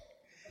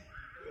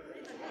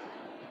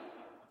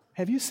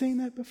 Have you seen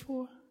that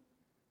before?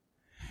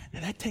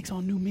 Now that takes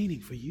on new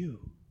meaning for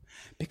you,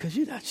 because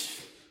you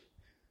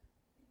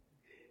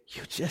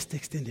just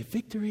extended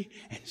victory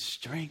and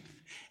strength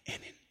and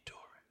endurance.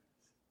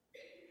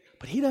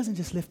 But he doesn't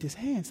just lift his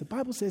hands. The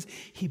Bible says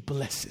he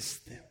blesses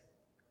them.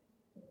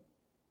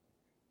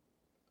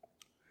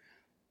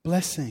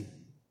 Blessing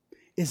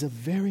is a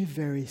very,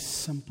 very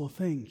simple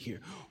thing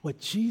here. What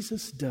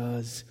Jesus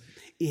does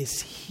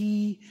is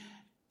he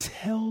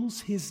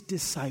tells his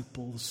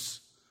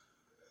disciples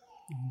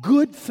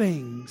good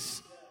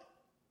things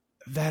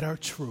that are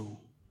true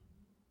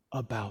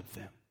about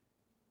them.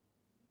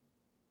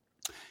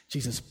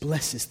 Jesus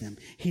blesses them.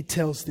 He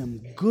tells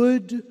them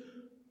good,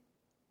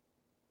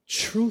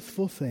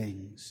 truthful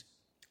things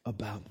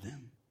about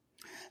them.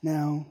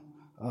 Now,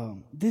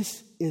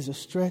 this is a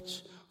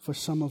stretch for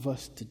some of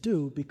us to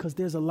do, because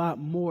there's a lot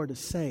more to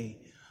say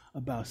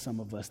about some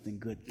of us than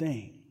good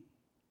things.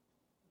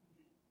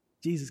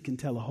 Jesus can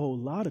tell a whole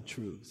lot of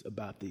truths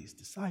about these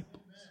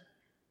disciples.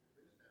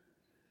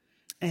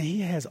 And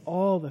he has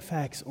all the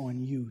facts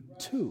on you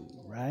too,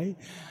 right?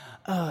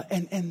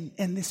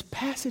 And this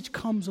passage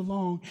comes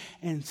along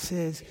and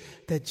says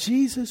that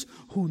Jesus,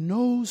 who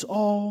knows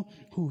all,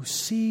 who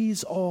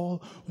sees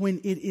all,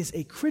 when it is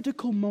a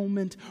critical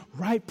moment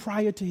right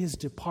prior to his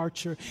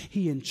departure,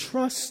 he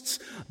entrusts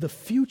the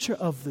future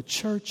of the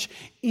church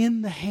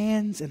in the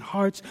hands and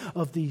hearts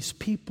of these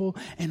people.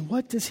 And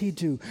what does he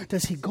do?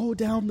 Does he go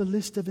down the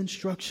list of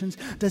instructions?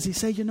 Does he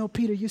say,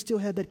 Peter, you still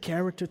have that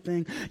character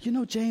thing.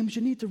 James,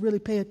 you need to really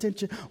pay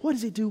attention. What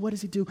does he do? What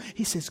does he do?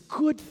 He says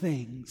good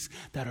things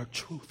that are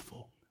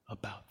truthful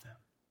about them.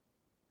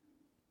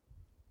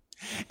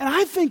 And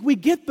I think we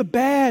get the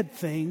bad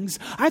things.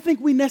 I think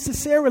we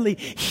necessarily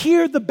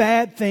hear the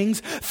bad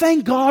things.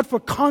 Thank God for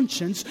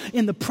conscience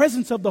in the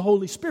presence of the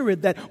Holy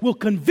Spirit that will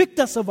convict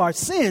us of our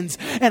sins.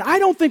 And I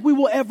don't think we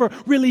will ever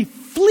really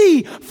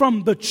flee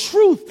from the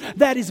truth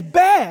that is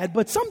bad.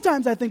 But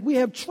sometimes I think we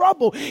have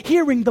trouble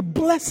hearing the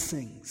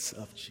blessings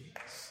of Jesus.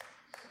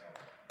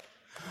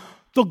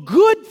 The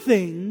good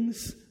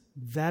things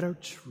that are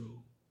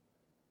true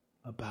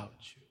about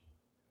you.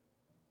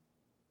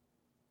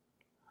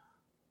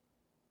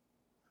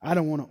 I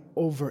don't want to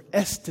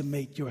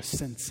overestimate your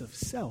sense of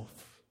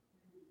self.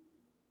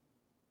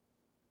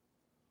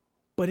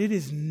 But it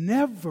is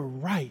never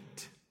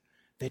right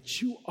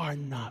that you are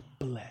not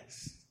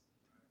blessed.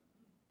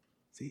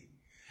 See?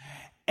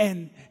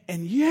 And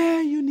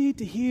yeah, you need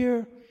to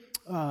hear,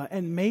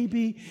 and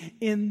maybe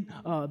in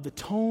the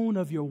tone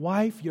of your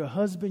wife, your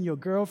husband, your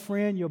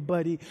girlfriend, your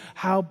buddy,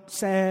 how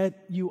sad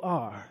you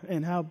are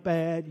and how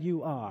bad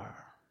you are.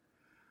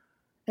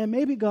 And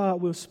maybe God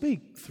will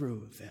speak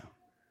through them.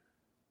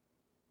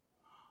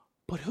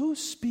 But who's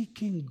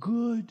speaking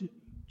good,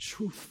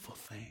 truthful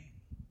thing?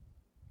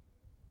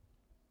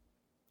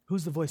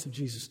 Who's the voice of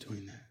Jesus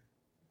doing that?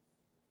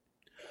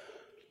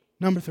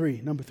 Number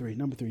three.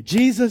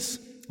 Jesus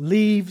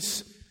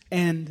leaves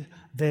and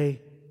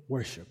they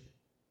worship.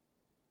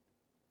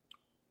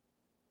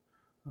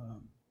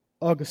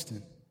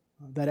 Augustine,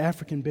 that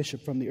African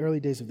bishop from the early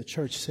days of the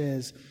church,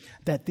 says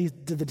that the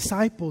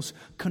disciples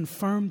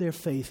confirmed their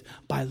faith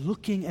by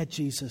looking at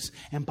Jesus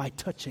and by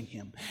touching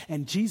him.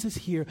 And Jesus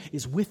here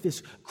is with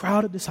this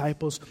crowd of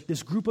disciples,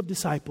 this group of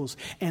disciples,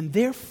 and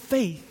their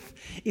faith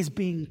is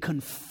being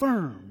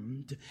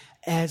confirmed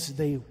as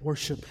they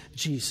worship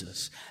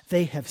Jesus.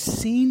 They have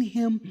seen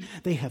him,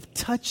 they have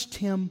touched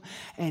him,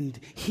 and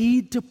he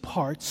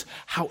departs.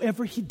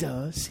 However he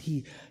does,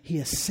 he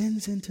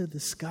ascends into the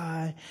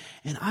sky,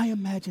 and I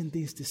imagine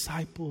these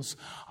disciples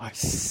are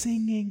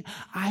singing.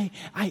 I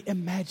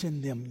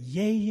imagine them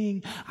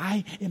yaying.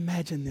 I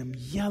imagine them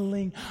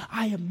yelling.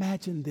 I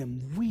imagine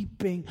them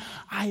weeping.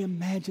 I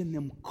imagine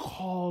them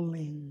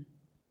calling.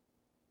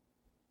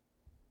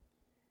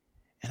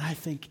 And I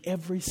think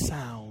every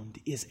sound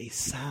is a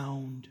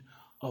sound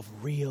of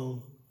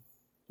real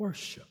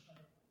worship.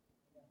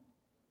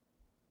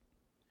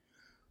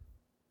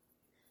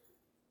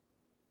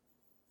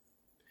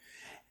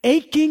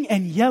 Aching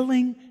and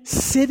yelling,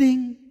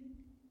 sitting,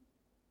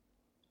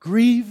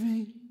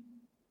 grieving.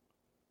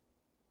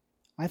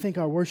 I think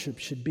our worship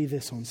should be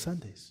this on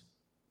Sundays.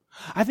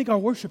 I think our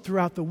worship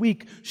throughout the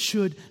week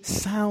should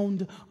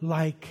sound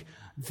like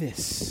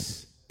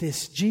this.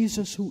 This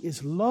Jesus who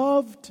is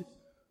loved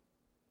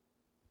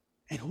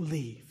and who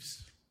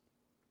leaves.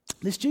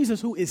 This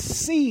Jesus who is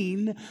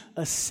seen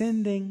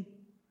ascending.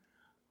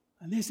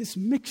 And there's this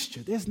mixture.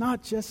 There's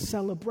not just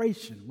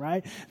celebration,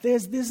 right?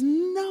 There's this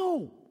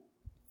no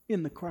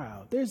in the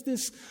crowd. There's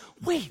this,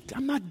 wait,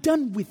 I'm not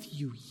done with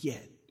you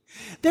yet.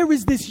 There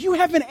is this, you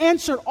haven't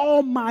answered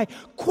all my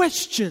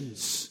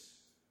questions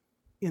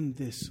in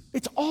this.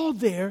 It's all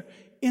there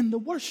in the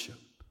worship.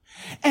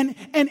 And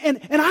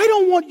I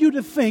don't want you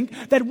to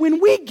think that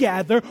when we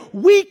gather,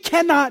 we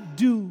cannot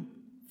do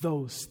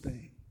those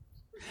things.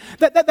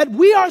 That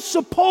we are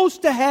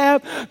supposed to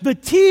have the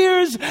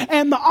tears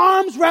and the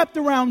arms wrapped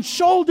around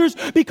shoulders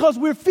because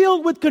we're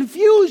filled with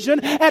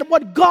confusion at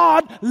what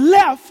God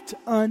left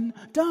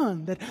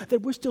undone.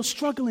 That we're still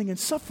struggling and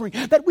suffering.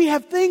 That we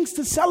have things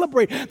to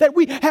celebrate. That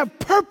we have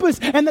purpose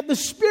and that the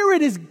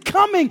Spirit is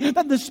coming.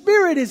 That the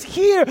Spirit is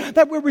here.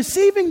 That we're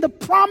receiving the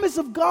promise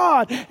of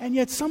God. And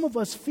yet some of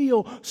us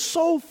feel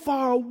so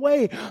far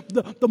away.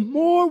 The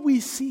more we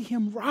see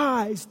Him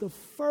rise, the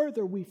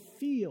further we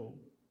feel.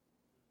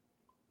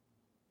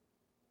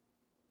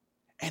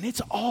 And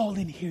it's all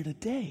in here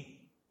today.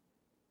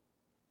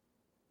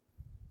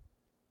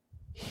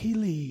 He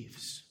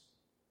leaves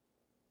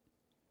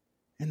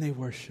and they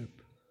worship.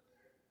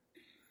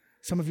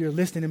 Some of you are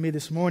listening to me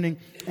this morning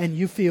and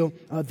you feel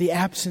the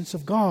absence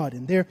of God.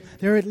 And there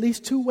are at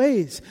least two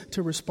ways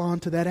to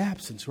respond to that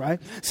absence,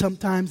 right?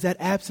 Sometimes that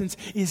absence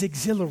is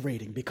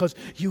exhilarating because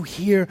you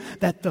hear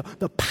that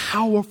the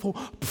powerful,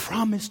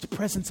 promised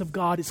presence of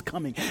God is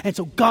coming. And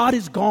so God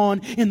is gone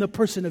in the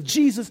person of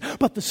Jesus,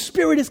 but the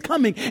Spirit is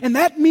coming. And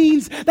that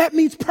means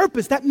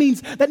purpose. That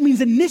means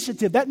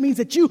initiative. That means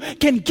that you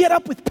can get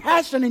up with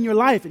passion in your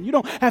life and you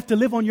don't have to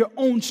live on your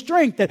own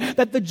strength.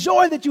 That the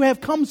joy that you have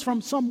comes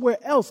from somewhere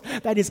else.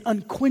 That is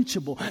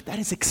unquenchable. That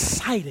is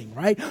exciting,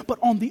 right? But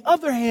on the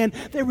other hand,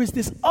 there is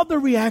this other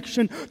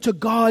reaction to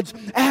God's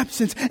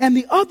absence. And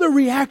the other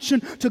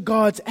reaction to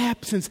God's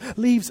absence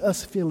leaves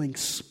us feeling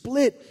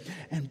split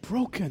and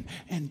broken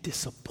and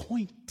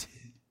disappointed.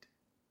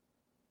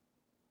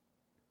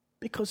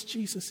 Because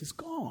Jesus is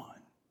gone.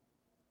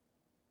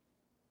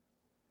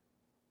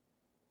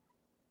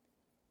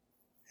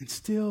 And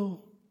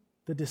still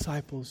the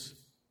disciples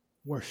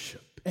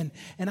worship. And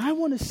I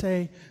want to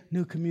say,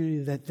 New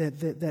Community,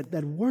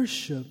 that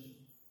worship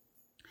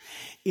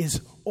is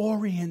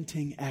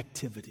orienting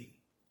activity.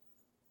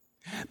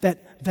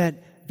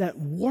 That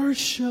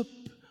worship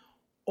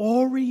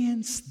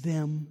orients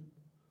them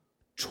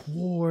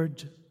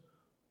toward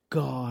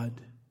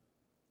God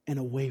and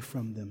away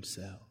from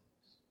themselves.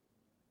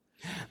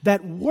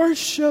 That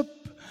worship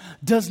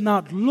does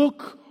not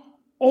look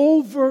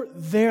over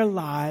their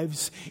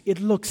lives.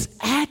 It looks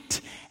at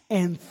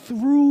and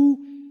through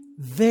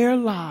their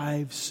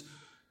lives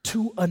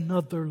to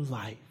another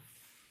life.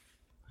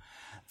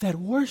 That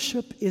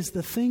worship is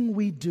the thing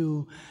we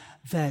do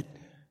that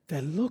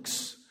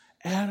looks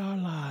at our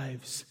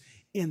lives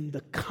in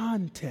the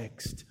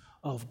context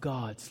of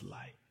God's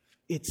life.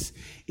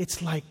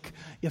 It's like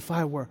if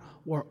I were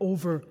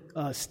over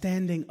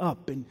standing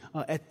up and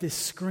at this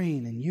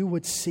screen and you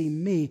would see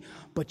me,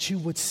 but you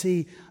would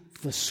see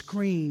the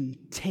screen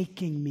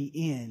taking me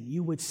in.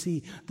 You would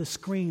see the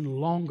screen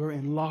longer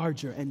and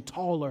larger and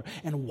taller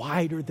and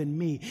wider than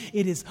me.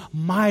 It is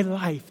my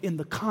life in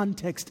the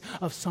context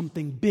of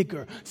something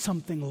bigger,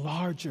 something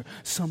larger,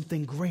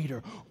 something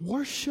greater.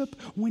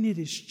 Worship, when it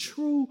is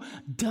true,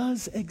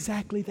 does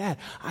exactly that.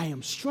 I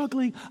am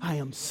struggling. I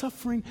am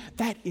suffering.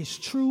 That is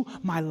true.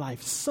 My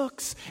life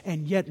sucks.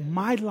 And yet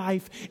my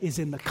life is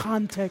in the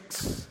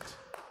context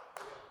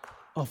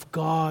of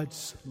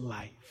God's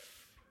life.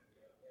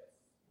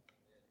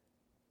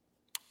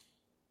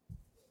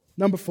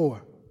 Number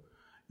 4,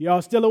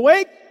 y'all still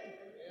awake?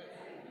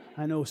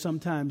 I know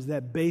sometimes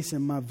that bass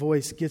in my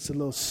voice gets a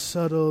little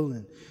subtle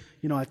and,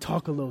 I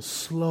talk a little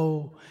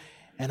slow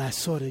and I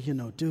sort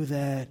of, do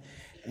that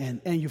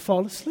and you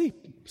fall asleep.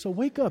 So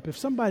wake up. If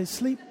somebody's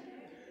asleep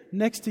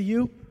next to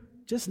you,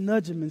 just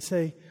nudge him and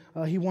say,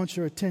 he wants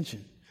your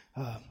attention.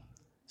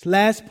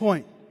 Last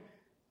point.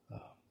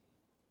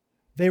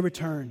 They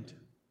returned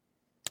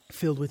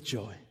filled with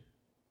joy.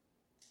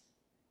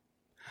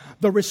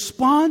 The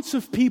response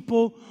of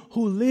people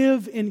who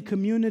live in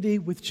community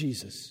with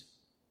Jesus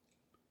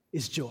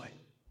is joy.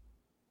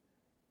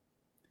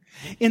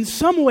 In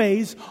some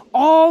ways,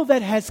 all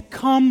that has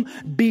come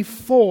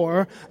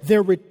before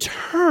their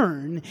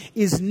return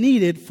is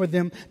needed for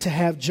them to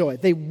have joy.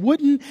 They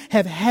wouldn't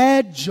have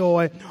had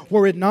joy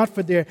were it not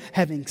for their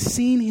having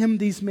seen Him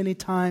these many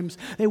times.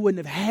 They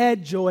wouldn't have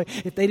had joy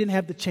if they didn't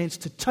have the chance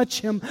to touch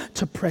Him,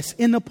 to press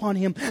in upon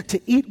Him, to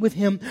eat with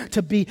Him,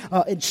 to be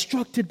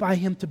instructed by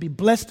Him, to be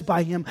blessed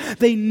by Him.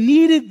 They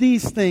needed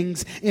these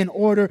things in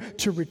order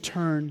to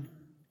return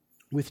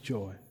with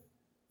joy.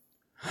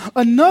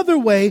 Another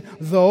way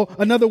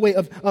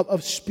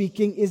of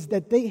speaking is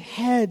that they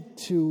had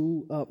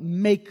to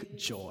make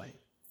joy.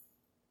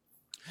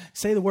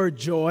 Say the word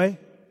joy.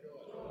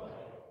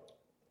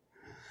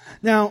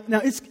 Now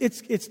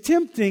it's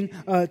tempting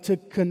to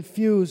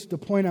confuse the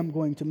point I'm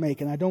going to make,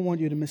 and I don't want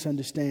you to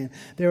misunderstand.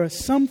 There are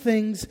some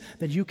things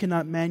that you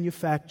cannot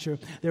manufacture.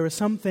 There are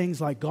some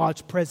things like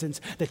God's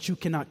presence that you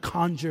cannot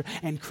conjure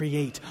and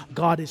create.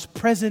 God is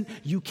present.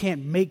 You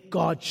can't make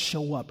God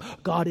show up.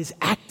 God is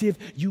active.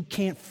 You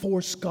can't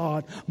force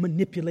God,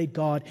 manipulate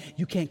God.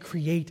 You can't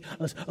create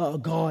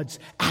God's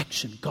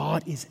action.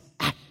 God is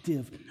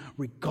active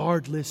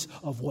regardless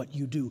of what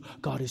you do.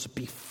 God is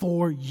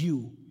before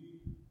you.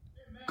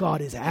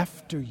 God is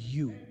after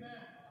you.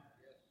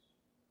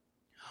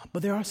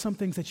 But there are some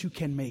things that you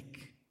can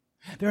make.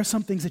 There are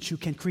some things that you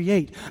can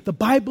create. The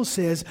Bible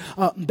says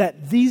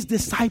that these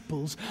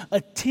disciples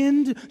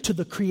attend to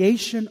the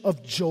creation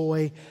of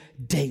joy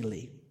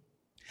daily.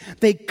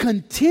 They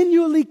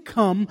continually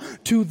come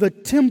to the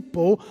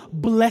temple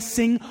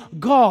blessing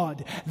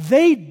God.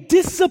 They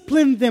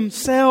discipline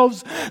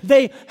themselves.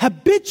 They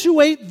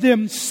habituate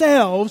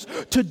themselves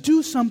to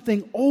do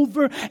something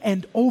over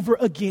and over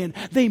again.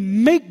 They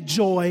make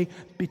joy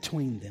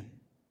between them.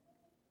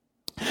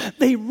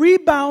 They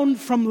rebound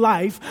from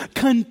life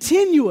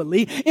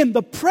continually in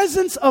the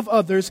presence of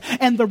others,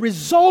 and the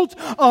result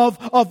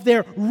of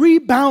their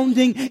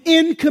rebounding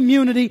in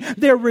community,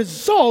 their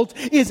result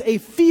is a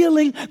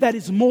feeling that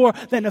is more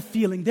than a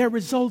feeling. Their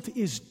result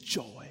is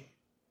joy.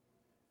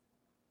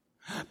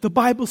 The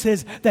Bible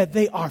says that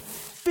they are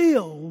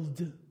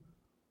filled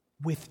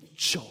with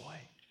joy.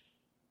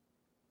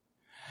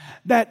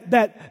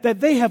 That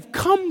they have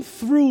come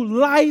through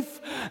life,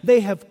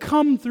 they have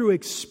come through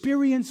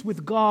experience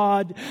with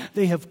God,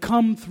 they have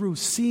come through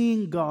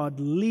seeing God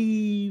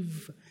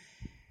leave,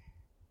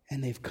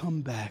 and they've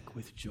come back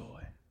with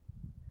joy.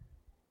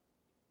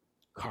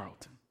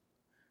 Carlton,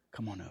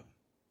 come on up.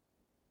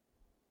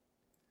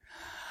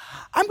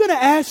 I'm going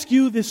to ask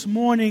you this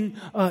morning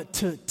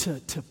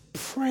to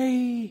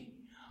pray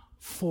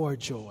for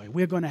joy.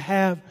 We're going to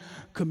have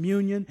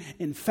communion.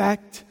 In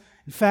fact,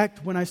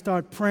 when I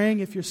start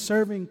praying, if you're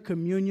serving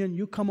communion,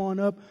 you come on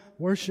up.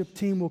 Worship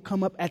team will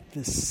come up at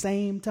the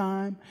same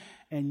time,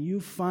 and you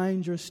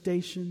find your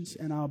stations,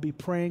 and I'll be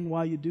praying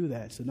while you do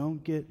that. So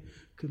don't get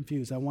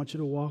confused. I want you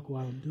to walk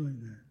while I'm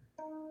doing that.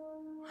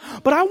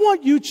 But I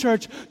want you,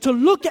 church, to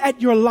look at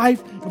your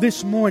life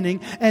this morning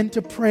and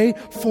to pray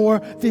for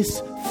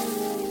this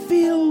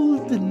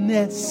filledness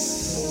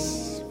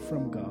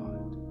from God.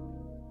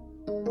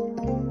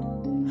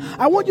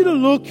 I want you to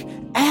look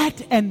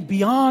at and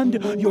beyond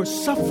your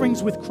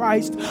sufferings with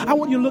Christ. I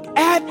want you to look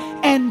at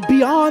and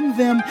beyond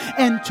them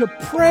and to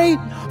pray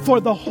for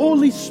the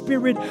Holy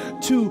Spirit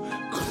to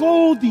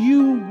clothe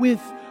you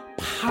with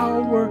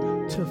power,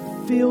 to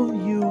fill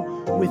you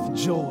with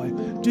joy.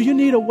 Do you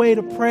need a way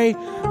to pray?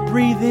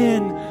 Breathe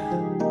in,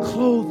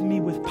 clothe me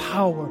with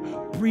power.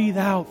 Breathe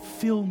out,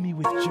 fill me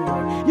with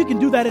joy. You can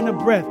do that in a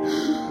breath.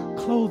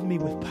 Clothe me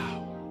with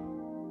power.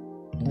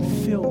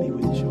 Fill me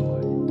with joy.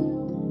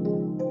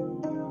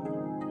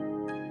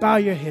 Bow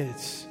your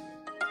heads.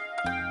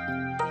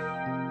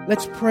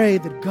 Let's pray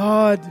that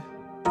God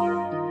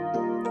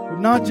would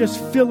not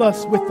just fill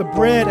us with the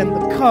bread and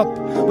the cup,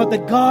 but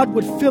that God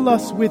would fill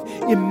us with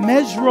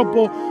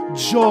immeasurable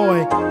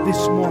joy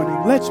this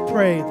morning. Let's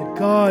pray that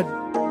God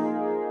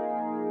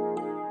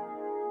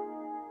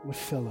would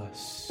fill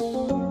us.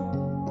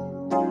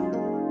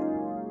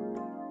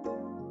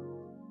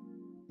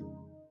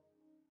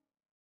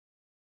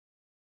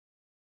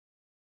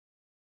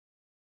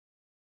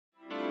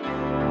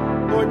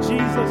 Lord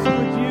Jesus,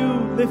 would you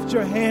lift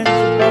your hands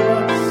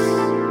above us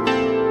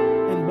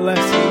and bless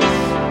us?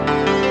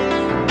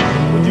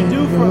 Would you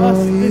do for us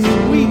this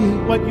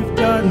week what you've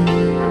done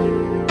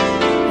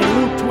in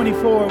Luke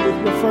 24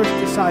 with your first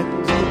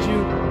disciples? Would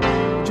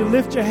you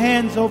lift your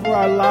hands over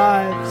our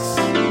lives?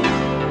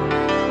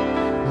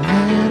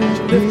 Would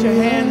you lift your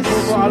hands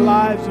over our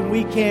lives when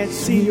we can't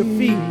see your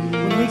feet,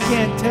 when we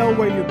can't tell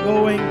where you're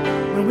going,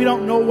 when we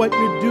don't know what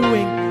you're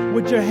doing?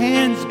 Would your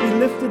hands be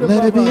lifted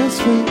above us?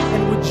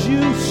 And would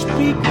you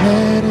speak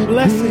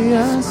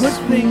blessings, good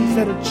things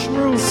that are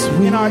true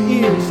in our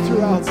ears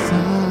throughout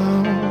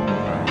time?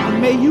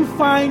 And may you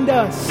find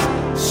us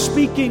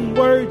speaking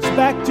words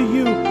back to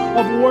you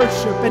of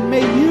worship. And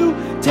may you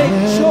take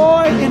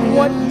joy in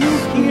what you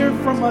hear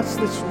from us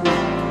this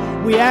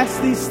week. We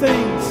ask these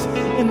things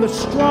in the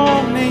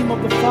strong name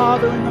of the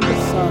Father and of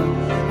the Son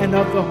and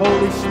of the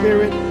Holy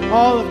Spirit.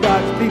 All of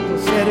God's people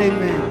said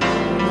amen.